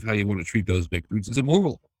 in terms of how you want to treat those victims, is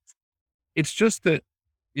immoral. It's just that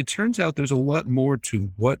it turns out there's a lot more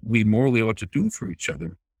to what we morally ought to do for each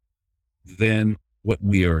other than what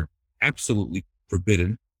we are absolutely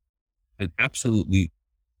forbidden and absolutely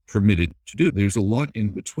permitted to do. There's a lot in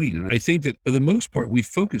between. And I think that for the most part, we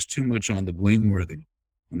focus too much on the blameworthy,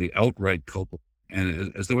 on the outright culpable,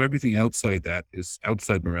 and as though everything outside that is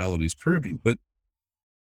outside morality's purview. But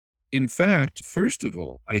in fact, first of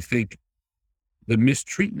all, I think the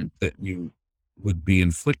mistreatment that you would be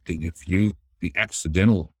inflicting if you, the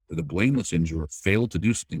accidental or the blameless injurer, failed to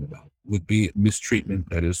do something about it, would be mistreatment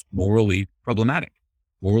that is morally problematic,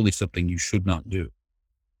 morally something you should not do,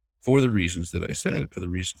 for the reasons that I said, for the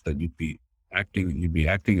reasons that you'd be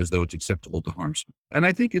acting as though it's acceptable to harm someone. And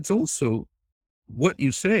I think it's also what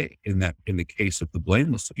you say in the case of the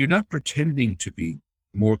blameless. You're not pretending to be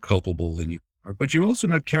more culpable than you are, but you're also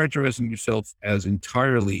not characterizing yourself as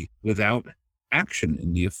entirely without action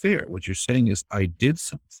in the affair. What you're saying is, I did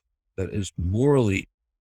something that is morally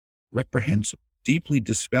reprehensible, deeply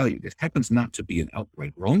disvalued. It happens not to be an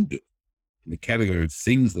outright wrongdoing in the category of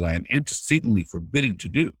things that I am antecedently forbidden to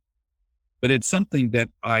do, but it's something that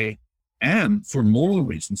I am, for moral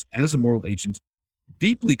reasons, as a moral agent,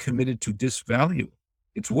 deeply committed to disvalue.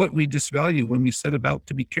 It's what we disvalue when we set about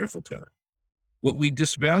to be careful to her. What we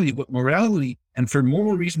disvalue, what morality, and for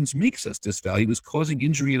moral reasons makes us disvalue, is causing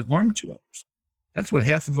injury and harm to others. That's what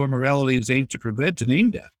half of our morality is aimed to prevent and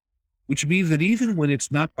aimed at, which means that even when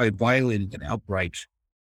it's not by violating an outright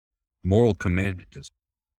moral command,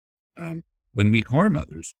 when we harm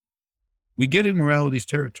others, we get in morality's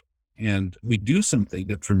territory and we do something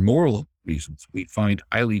that for moral reasons we find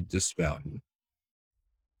highly disvalued.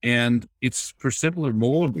 And it's for similar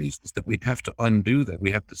moral reasons that we have to undo that.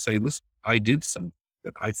 We have to say, listen, I did something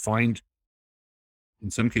that I find in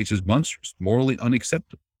some cases monstrous, morally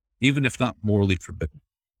unacceptable, even if not morally forbidden.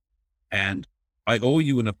 And I owe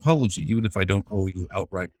you an apology, even if I don't owe you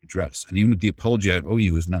outright redress. And even if the apology I owe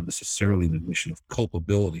you is not necessarily an admission of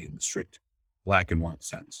culpability in the strict black and white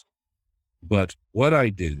sense. But what I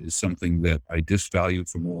did is something that I disvalue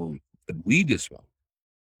for moral reasons, that we disvalue.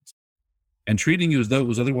 And treating you as though it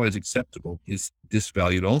was otherwise acceptable is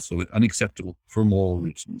disvalued also, and unacceptable for moral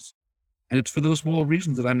reasons. And it's for those moral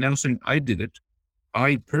reasons that I'm now saying I did it.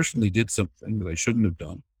 I personally did something that I shouldn't have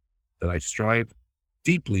done, that I strive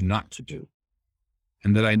deeply not to do,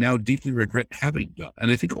 and that I now deeply regret having done. And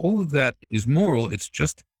I think all of that is moral. It's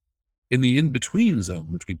just in the in-between zone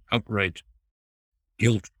between outright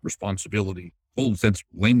guilt, responsibility, full sense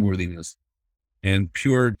of blameworthiness, and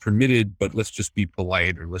pure permitted, but let's just be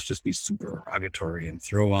polite, or let's just be supererogatory and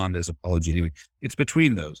throw on this apology anyway. It's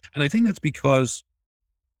between those. And I think that's because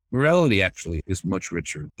morality actually is much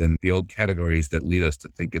richer than the old categories that lead us to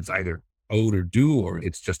think it's either owed or due, or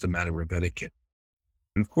it's just a matter of etiquette.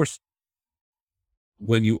 And of course,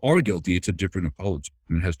 when you are guilty, it's a different apology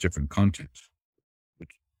and it has different content,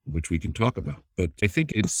 which we can talk about. But I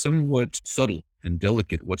think it's somewhat subtle and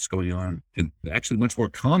delicate what's going on in actually much more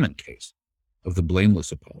common case of the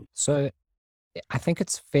blameless apology. So I think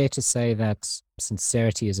it's fair to say that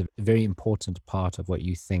sincerity is a very important part of what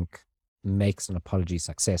you think makes an apology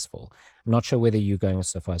successful. I'm not sure whether you're going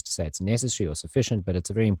so far as to say it's necessary or sufficient, but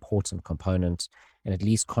it's a very important component and at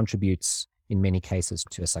least contributes in many cases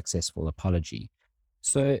to a successful apology.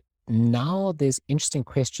 So now there's interesting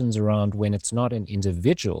questions around when it's not an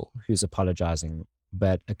individual who's apologizing,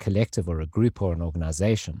 but a collective or a group or an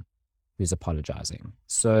organization who's apologizing.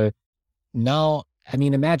 So now, I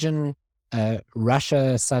mean, imagine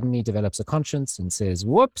Russia suddenly develops a conscience and says,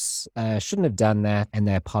 whoops, shouldn't have done that. And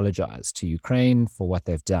they apologize to Ukraine for what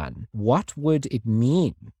they've done. What would it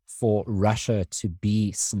mean for Russia to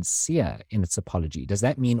be sincere in its apology? Does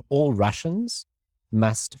that mean all Russians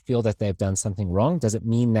must feel that they've done something wrong? Does it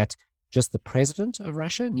mean that just the president of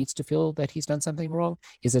Russia needs to feel that he's done something wrong?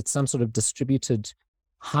 Is it some sort of distributed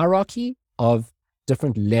hierarchy of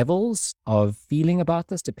different levels of feeling about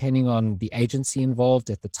this, depending on the agency involved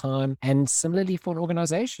at the time? And similarly for an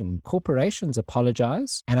organization, corporations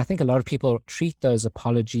apologize. And I think a lot of people treat those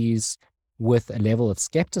apologies with a level of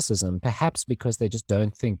skepticism, perhaps because they just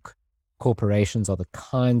don't think corporations are the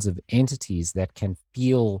kinds of entities that can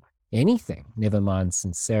feel anything, never mind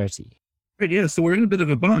sincerity. Right, yeah, so we're in a bit of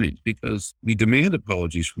a bind because we demand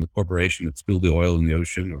apologies from the corporation that spilled the oil in the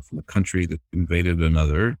ocean, or from the country that invaded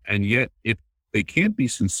another. And yet, if they can't be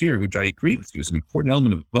sincere, which I agree with you is an important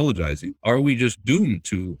element of apologizing, are we just doomed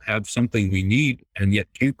to have something we need and yet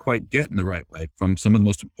can't quite get in the right way from some of the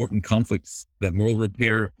most important conflicts that moral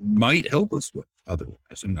repair might help us with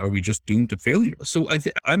otherwise? And are we just doomed to failure? So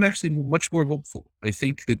I'm actually much more hopeful. I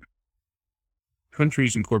think that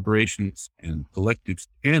countries and corporations and collectives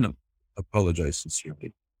can apologize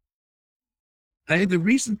sincerely. And the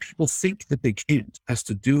reason people think that they can't has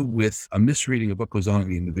to do with a misreading of what goes on in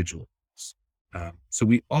the individual. So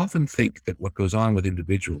we often think that what goes on with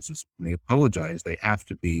individuals is when they apologize, they have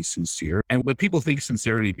to be sincere. And what people think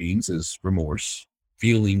sincerity means is remorse,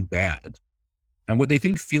 feeling bad. And what they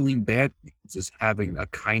think feeling bad means is having a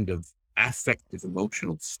kind of affective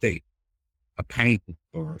emotional state, a pain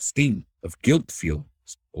or a sting of guilt feelings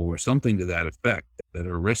or something to that effect that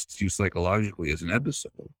arrests you psychologically as an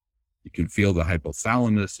episode. You can feel the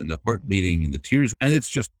hypothalamus and the heart beating and the tears. And it's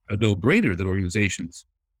just a no-brainer that organizations,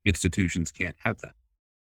 institutions can't have that.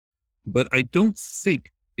 But I don't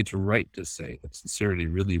think it's right to say that sincerity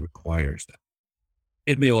really requires that.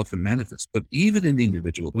 It may often manifest, but even in the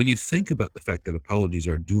individual, when you think about the fact that apologies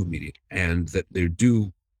are due immediate and that they're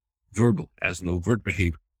due verbal as an overt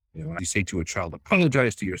behavior, you say to a child,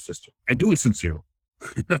 apologize to your sister and do it sincerely.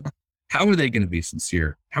 How are they going to be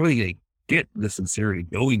sincere? How are they going to get the sincerity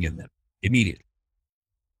going in them immediately?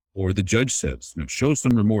 Or the judge says, show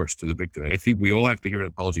some remorse to the victim. I think we all have to hear an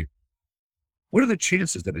apology. What are the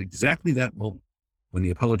chances that at exactly that moment, when the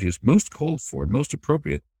apology is most called for and most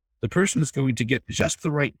appropriate, the person is going to get just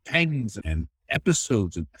the right pangs and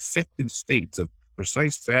episodes and affected states of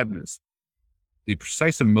precise sadness, the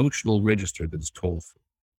precise emotional register that is told for.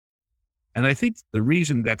 And I think the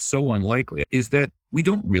reason that's so unlikely is that we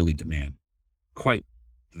don't really demand quite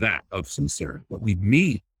that of sincerity. What we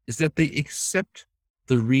mean is that they accept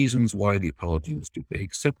the reasons why the apology was due. They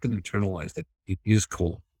accept and internalize that it is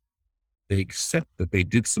cold. They accept that they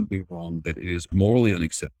did something wrong, that it is morally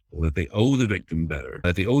unacceptable, that they owe the victim better,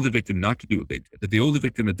 that they owe the victim not to do what they did, that they owe the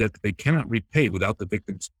victim a debt that they cannot repay without the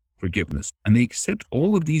victim's forgiveness. And they accept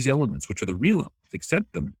all of these elements, which are the real elements,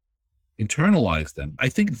 accept them, internalize them. I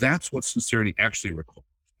think that's what sincerity actually requires.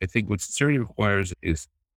 I think what sincerity requires is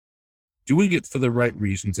doing it for the right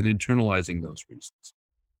reasons and internalizing those reasons.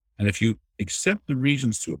 And if you accept the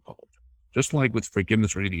reasons to apologize, just like with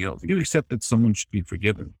forgiveness or anything else, if you accept that someone should be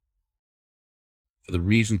forgiven for the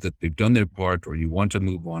reasons that they've done their part, or you want to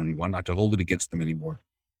move on, you want not to hold it against them anymore,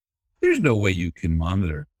 there's no way you can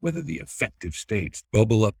monitor whether the affective states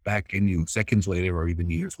bubble up back in you seconds later or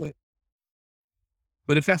even years later.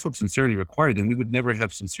 But if that's what sincerity required, then we would never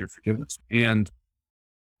have sincere forgiveness. And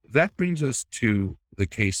that brings us to the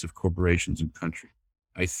case of corporations and countries.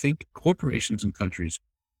 I think corporations and countries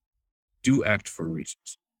do act for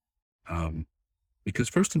reasons. Because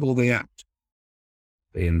first of all, they act.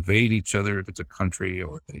 They invade each other if it's a country,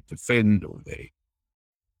 or they defend, or they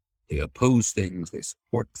oppose things, they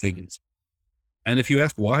support things. And if you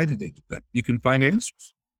ask why did they do that, you can find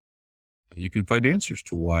answers. You can find answers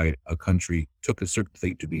to why a country took a certain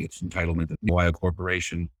thing to be its entitlement, why a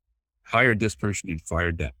corporation hired this person and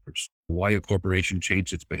fired that person, why a corporation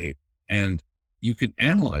changed its behavior. And you can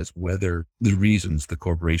analyze whether the reasons the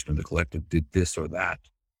corporation or the collective did this or that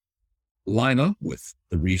line up with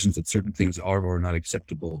the reasons that certain things are or are not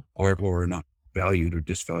acceptable, or are not valued or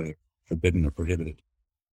disvalued, forbidden or prohibited.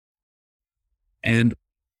 And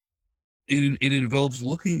it involves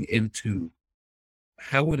looking into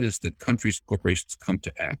how it is that countries and corporations come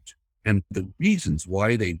to act, and the reasons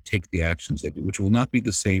why they take the actions they do, which will not be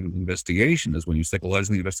the same investigation as when you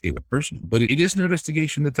psychologically investigate a person, but it is an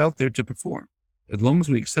investigation that's out there to perform. As long as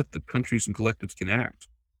we accept that countries and collectives can act,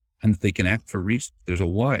 and that they can act for reasons, there's a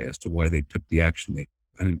why as to why they took the action they,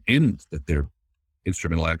 and an end that their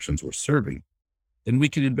instrumental actions were serving, then we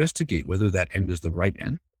can investigate whether that end is the right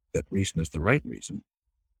end, that reason is the right reason,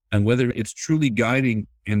 and whether it's truly guiding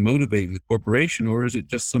and motivating the corporation, or is it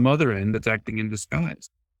just some other end that's acting in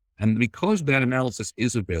disguise. And because that analysis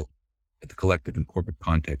is available at the collective and corporate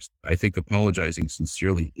context, I think apologizing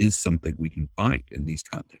sincerely is something we can find in these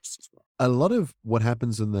contexts as well. A lot of what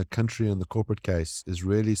happens in the country and the corporate case is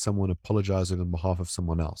really someone apologizing on behalf of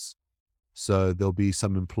someone else. So there'll be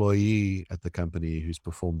some employee at the company who's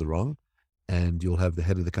performed the wrong, and you'll have the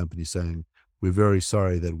head of the company saying, "We're very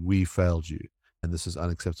sorry that we failed you, and this is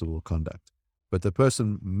unacceptable conduct." But the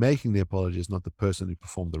person making the apology is not the person who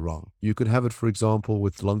performed the wrong. You could have it, for example,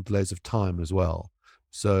 with long delays of time as well.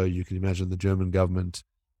 So you can imagine the German government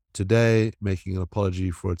today making an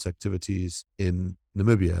apology for its activities in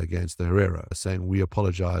Namibia against the Herero, saying, "We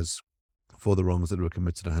apologize for the wrongs that were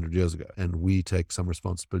committed 100 years ago, and we take some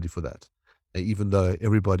responsibility for that," even though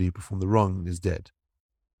everybody who performed the wrong is dead.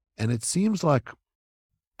 And it seems like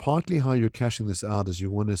partly how you're cashing this out is you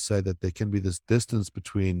want to say that there can be this distance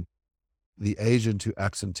between the agent who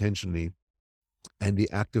acts intentionally and the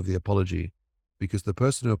act of the apology, because the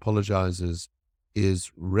person who apologizes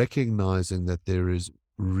is recognizing that there is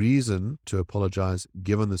reason to apologize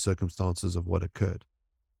given the circumstances of what occurred.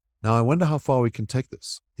 Now, I wonder how far we can take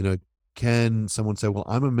this. Can someone say, "Well,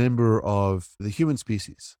 I'm a member of the human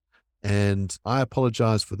species, and I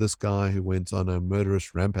apologize for this guy who went on a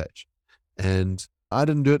murderous rampage. And I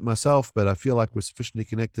didn't do it myself, but I feel like we're sufficiently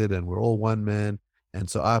connected and we're all one man. And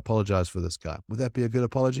so I apologize for this guy." Would that be a good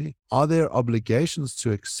apology? Are there obligations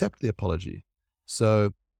to accept the apology?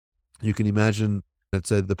 So you can imagine, let's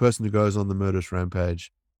say the person who goes on the murderous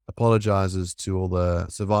rampage apologizes to all the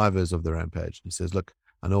survivors of the rampage. He says, "Look,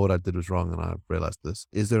 I know what I did was wrong and I realized this."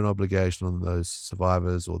 Is there an obligation on those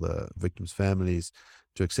survivors or the victims' families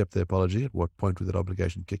to accept the apology? At what point would that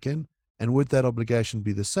obligation kick in? And would that obligation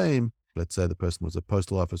be the same? Let's say the person was a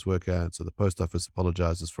postal office worker, and so the post office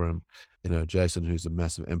apologizes for him. Jason, who's a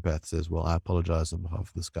massive empath, says, "Well, I apologize on behalf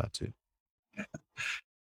of this guy too."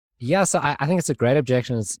 Yeah, so I think it's a great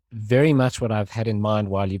objection. It's very much what I've had in mind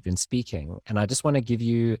while you've been speaking. And I just want to give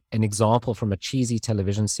you an example from a cheesy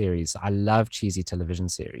television series. I love cheesy television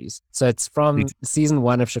series. So it's from season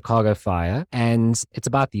 1 of Chicago Fire, and it's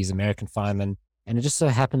about these American firemen. And it just so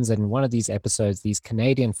happens that in one of these episodes, these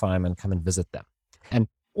Canadian firemen come and visit them. And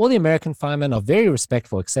all the American firemen are very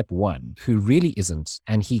respectful except one who really isn't.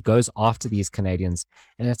 And he goes after these Canadians.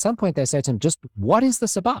 And at some point they say to him, just what is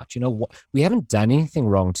this about? We haven't done anything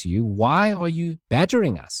wrong to you. Why are you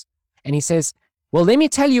badgering us? And he says, well, let me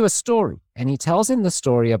tell you a story. And he tells him the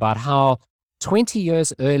story about how 20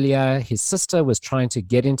 years earlier, his sister was trying to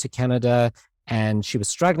get into Canada and she was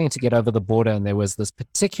struggling to get over the border. And there was this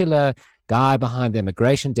particular guy behind the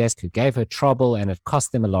immigration desk who gave her trouble and it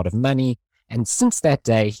cost them a lot of money. And since that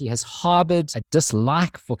day, he has harbored a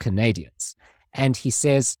dislike for Canadians. And he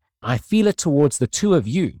says, I feel it towards the two of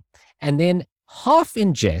you. And then half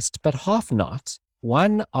in jest, but half not,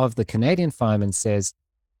 one of the Canadian firemen says,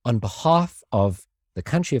 on behalf of the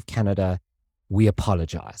country of Canada, we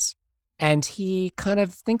apologize. And he kind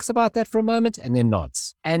of thinks about that for a moment and then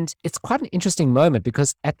nods. And it's quite an interesting moment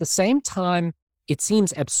because at the same time, it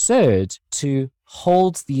seems absurd to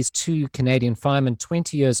hold these two Canadian firemen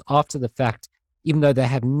 20 years after the fact, even though they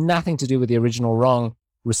have nothing to do with the original wrong,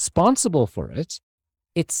 responsible for it.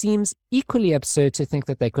 It seems equally absurd to think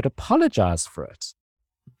that they could apologize for it.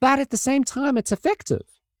 But at the same time, it's effective.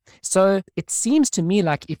 So it seems to me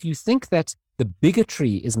like if you think that the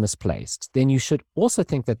bigotry is misplaced, then you should also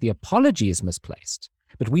think that the apology is misplaced.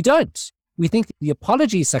 But we don't. We think the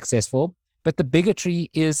apology is successful, but the bigotry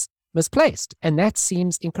is misplaced. And that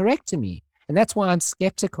seems incorrect to me. And that's why I'm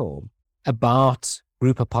skeptical about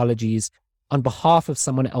group apologies on behalf of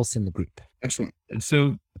someone else in the group. Excellent. And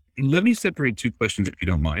so let me separate two questions, if you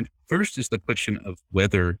don't mind. First is the question of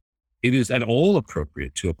whether it is at all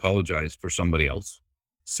appropriate to apologize for somebody else.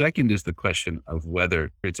 Second is the question of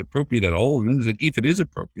whether it's appropriate at all. And if it is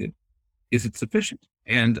appropriate, is it sufficient?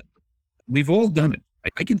 And we've all done it.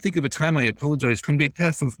 I can think of a time I apologized on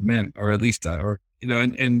behalf of men, or at least,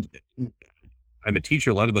 and I'm a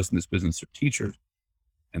teacher. A lot of us in this business are teachers.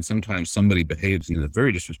 And sometimes somebody behaves in a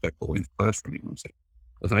very disrespectful way in the classroom. You say,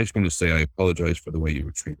 listen, I just want to say I apologize for the way you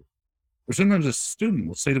were treated. Or sometimes a student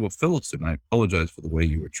will say to a fellow student, I apologize for the way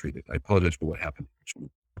you were treated. I apologize for what happened.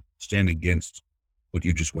 Stand against what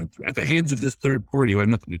you just went through at the hands of this third party who had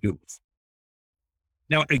nothing to do with.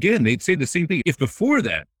 Now, again, they'd say the same thing. If before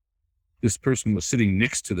that, this person was sitting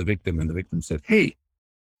next to the victim and the victim said, hey,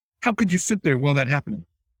 how could you sit there while that happened?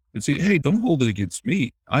 And say, hey, don't hold it against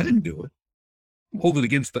me. I didn't do it. Hold it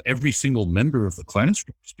against every single member of the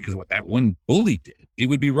classroom because of what that one bully did. It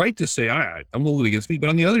would be right to say, I'm holding it against me. But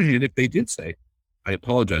on the other hand, if they did say, I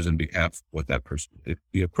apologize on behalf of what that person did, it'd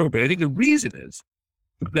be appropriate. I think the reason is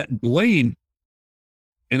that blame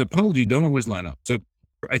and apology don't always line up. So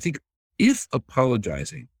I think if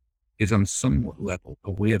apologizing is on some level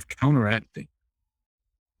a way of counteracting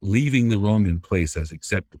leaving the wrong in place as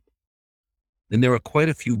acceptable, then there are quite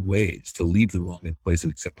a few ways to leave the wrong in place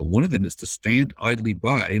as acceptable. One of them is to stand idly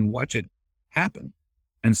by and watch it happen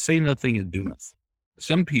and say nothing and do nothing.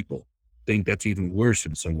 Some people think that's even worse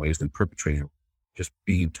in some ways than perpetrating, just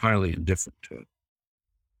being entirely indifferent to it.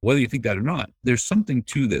 Whether you think that or not, there's something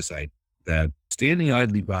to this idea that standing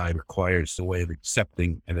idly by requires a way of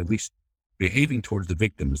accepting and at least behaving towards the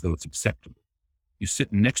victim as though it's acceptable. You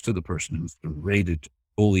sit next to the person who's berated,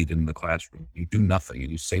 bullied in the classroom. You do nothing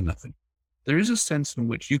and you say nothing. There is a sense in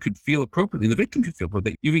which you could feel appropriately, the victim could feel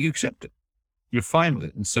appropriately, you accept it. You're fine with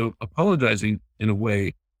it. And so apologizing in a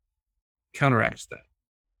way counteracts that.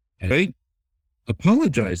 And I think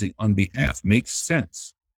apologizing on behalf makes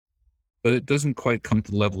sense, but it doesn't quite come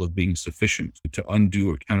to the level of being sufficient to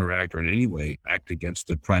undo or counteract or in any way act against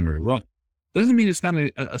the primary wrong. Doesn't mean it's not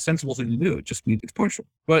a sensible thing to do. It just means it's partial.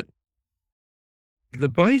 But the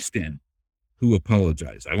bystander who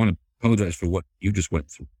apologized, I want to apologize for what you just went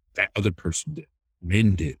through, that other person did,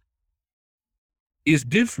 men did, is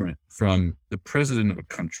different from the president of a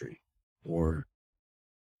country or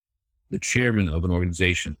the chairman of an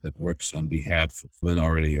organization that works on behalf of a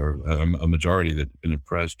minority or a majority that's been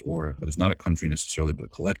oppressed, or it's not a country necessarily, but a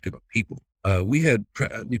collective of people. We had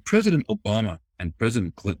President Obama and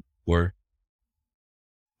President Clinton were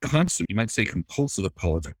constant, you might say compulsive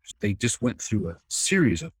apologists. They just went through a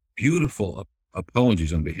series of beautiful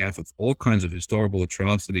apologies on behalf of all kinds of historical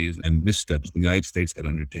atrocities and missteps the United States had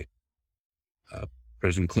undertaken.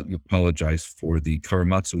 President Clinton apologized for the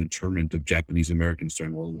Karamazov internment of Japanese Americans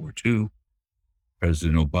during World War II.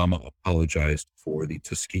 President Obama apologized for the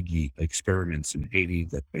Tuskegee experiments in Haiti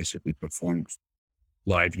that basically performed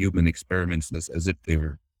live human experiments as if they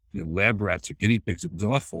were lab rats or guinea pigs. It was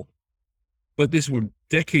awful. But this were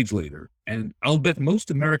decades later, and I'll bet most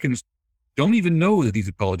Americans don't even know that these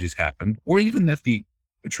apologies happened, or even that the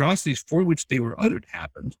atrocities for which they were uttered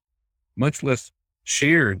happened, much less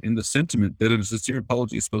shared in the sentiment that a sincere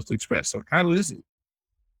apology is supposed to express. So how is it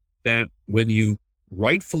that when you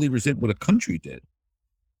rightfully resent what a country did,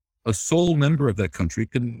 a sole member of that country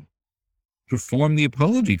can perform the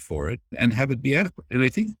apology for it and have it be adequate. And I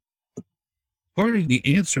think part of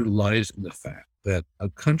the answer lies in the fact that a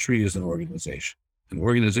country is an organization, and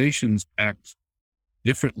organizations act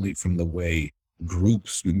differently from the way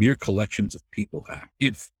groups, mere collections of people act.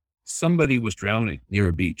 If somebody was drowning near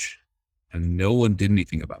a beach and no one did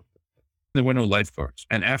anything about it, there were no lifeguards.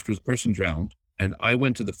 And after the person drowned, and I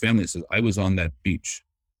went to the family and said, I was on that beach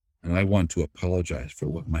and I want to apologize for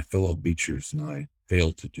what my fellow beachers and I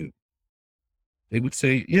failed to do. They would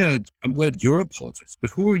say, yeah, I'm glad you're apologizing, but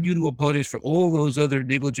who are you to apologize for all those other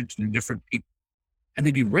negligent and indifferent people? And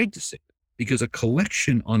they'd be right to say that, because a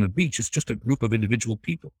collection on a beach is just a group of individual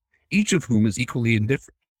people, each of whom is equally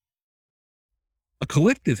indifferent. A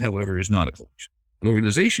collective, however, is not a collection. An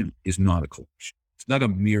organization is not a collection. It's not a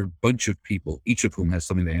mere bunch of people, each of whom has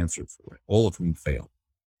something to answer for, all of whom fail.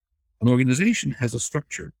 An organization has a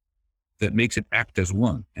structure that makes it act as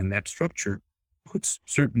one, and that structure puts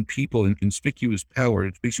certain people in conspicuous power,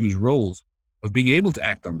 in conspicuous roles of being able to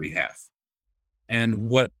act on behalf. And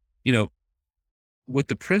what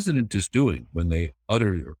the president is doing when they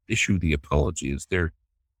utter or issue the apology is they're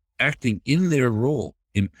acting in their role,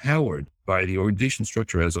 empowered by the organization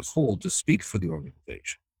structure as a whole to speak for the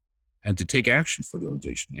organization and to take action for the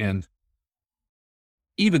organization. And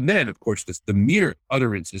even then, of course, the mere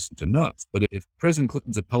utterance isn't enough. But if President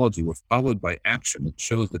Clinton's apology were followed by action, it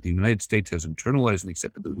shows that the United States has internalized and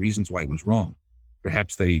accepted the reasons why it was wrong.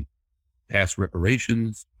 Perhaps they pass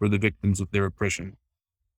reparations for the victims of their oppression.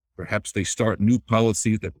 Perhaps they start new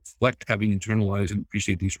policies that reflect having internalized and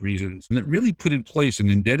appreciate these reasons, and that really put in place an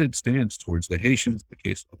indebted stance towards the Haitians, the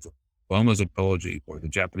case of Obama's apology, or the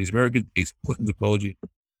Japanese American case of Clinton's apology.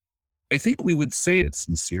 I think we would say it's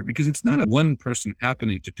sincere because it's not a one person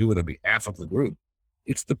happening to do it on behalf of the group.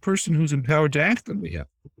 It's the person who's empowered to act on behalf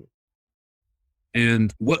of the group.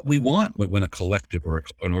 And what we want when a collective or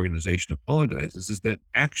an organization apologizes is that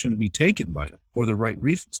action be taken by them for the right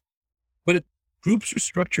reasons. But groups are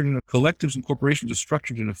structured, collectives and corporations are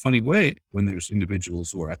structured in a funny way when there's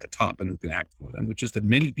individuals who are at the top and who can act for them, which is that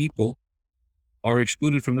many people are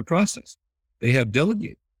excluded from the process. They have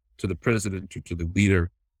delegated to the president or to the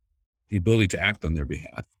leader the ability to act on their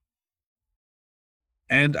behalf.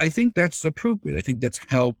 And I think that's appropriate. I think that's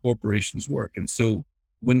how corporations work. And so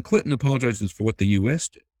when Clinton apologizes for what the U.S.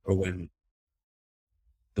 did, or when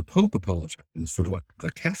the Pope apologizes for what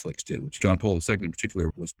the Catholics did, which John Paul II in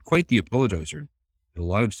particular was quite the apologizer, a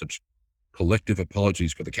lot of such collective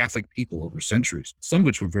apologies for the Catholic people over centuries, some of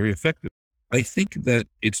which were very effective. I think that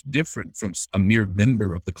it's different from a mere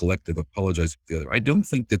member of the collective apologizing for the other. I don't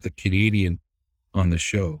think that the Canadian on the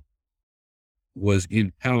show was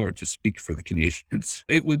empowered to speak for the Canadians.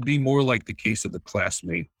 It would be more like the case of the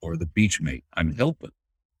classmate or the beachmate. I'm helping.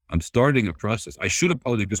 I'm starting a process. I should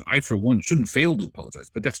apologize because I, for one, shouldn't fail to apologize,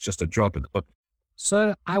 but that's just a drop in the bucket.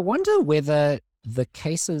 So I wonder whether the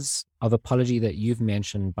cases of apology that you've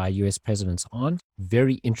mentioned by US presidents aren't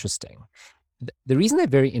very interesting. The reason they're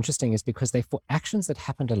very interesting is because they're for actions that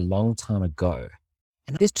happened a long time ago.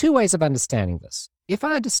 And there's two ways of understanding this. If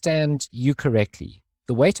I understand you correctly,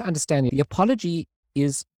 the way to understand the apology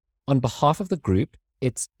is on behalf of the group.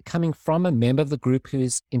 It's coming from a member of the group who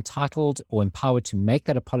is entitled or empowered to make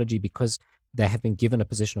that apology because they have been given a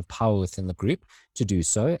position of power within the group to do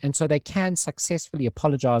so. And so they can successfully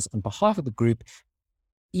apologize on behalf of the group,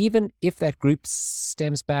 even if that group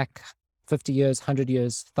stems back 50 years, 100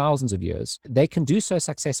 years, thousands of years. They can do so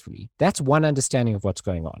successfully. That's one understanding of what's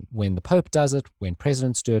going on. When the Pope does it, when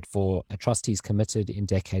presidents do it for atrocities committed in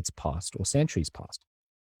decades past or centuries past.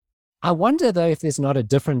 I wonder, though, if there's not a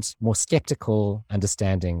different, more skeptical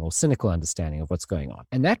understanding or cynical understanding of what's going on.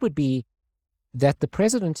 And that would be that the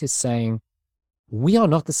president is saying, we are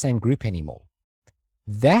not the same group anymore.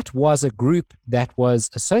 That was a group that was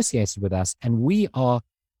associated with us, and we are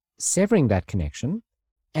severing that connection,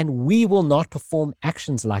 and we will not perform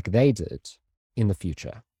actions like they did in the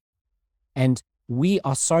future. And we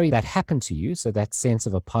are sorry that happened to you. So that sense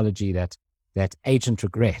of apology, that agent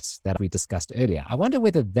regret that we discussed earlier. I wonder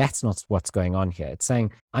whether that's not what's going on here. It's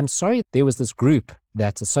saying, I'm sorry there was this group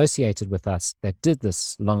that's associated with us that did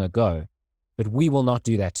this long ago, but we will not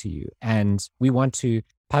do that to you. And we want to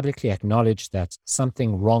publicly acknowledge that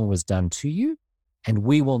something wrong was done to you, and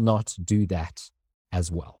we will not do that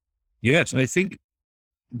as well. Yes, and I think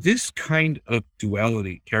this kind of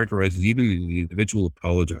duality characterizes even the individual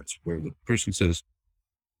apologizer, where the person says,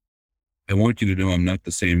 I want you to know I'm not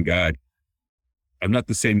the same guy. I'm not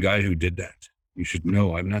the same guy who did that. You should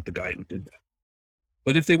know I'm not the guy who did that.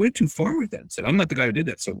 But if they went too far with that and said, I'm not the guy who did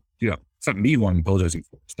that, so, it's not me who I'm apologizing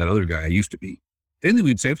for. It's that other guy I used to be. Then they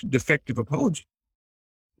would say it's a defective apology.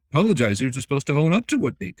 Apologizers are supposed to own up to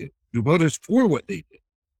what they did. You apologize for what they did.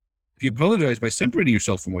 If you apologize by separating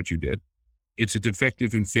yourself from what you did, it's a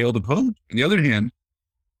defective and failed apology. On the other hand,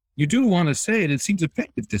 you do want to say, and it seems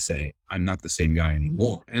effective to say, I'm not the same guy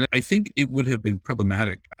anymore. And I think it would have been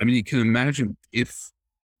problematic. I mean, you can imagine if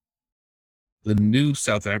the new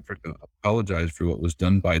South Africa apologized for what was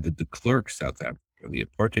done by the de Klerk South Africa, the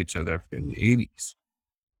apartheid South Africa in the 80s.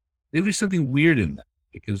 There was something weird in that,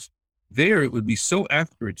 because there it would be so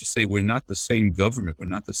accurate to say we're not the same government, we're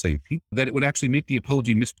not the same people, that it would actually make the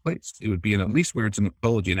apology misplaced. It would be at least where it's an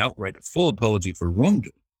apology, an outright, a full apology for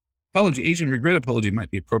wrongdoing. Apology, Asian regret apology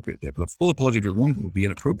might be appropriate there, but a full apology for wrongdoing would be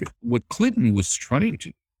inappropriate. What Clinton was trying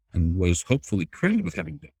to, and was hopefully credited with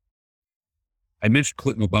having done. I mentioned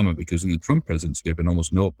Clinton Obama because in the Trump presidency, there have been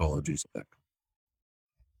almost no apologies of that.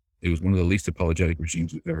 It was one of the least apologetic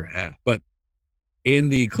regimes we've ever had. But in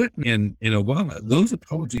the Clinton and in Obama, those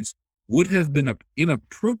apologies would have been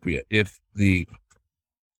inappropriate if the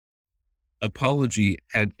apology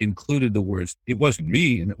had included the words, it wasn't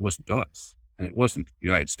me and it wasn't us, and it wasn't the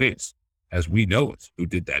United States, as we know it, who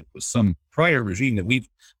did that. It was some prior regime that we've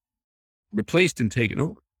replaced and taken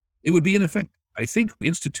over. It would be ineffective. I think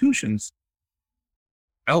institutions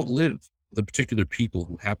outlive the particular people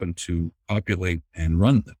who happen to populate and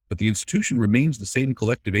run them. But the institution remains the same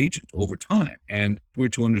collective agent over time. And we're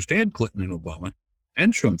to understand Clinton and Obama,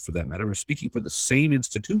 and Trump for that matter, are speaking for the same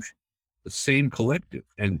institution, the same collective,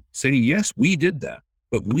 and saying, yes, we did that.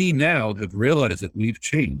 But we now have realized that we've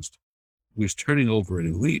changed. We're turning over a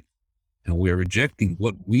new leaf, and we're rejecting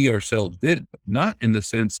what we ourselves did, but not in the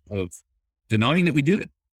sense of denying that we did it.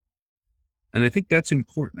 And I think that's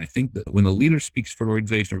important. I think that when a leader speaks for an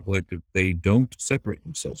organization or collective, they don't separate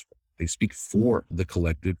themselves from it. They speak for the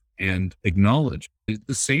collective and acknowledge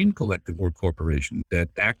the same collective or corporation that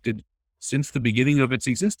acted since the beginning of its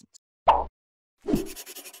existence.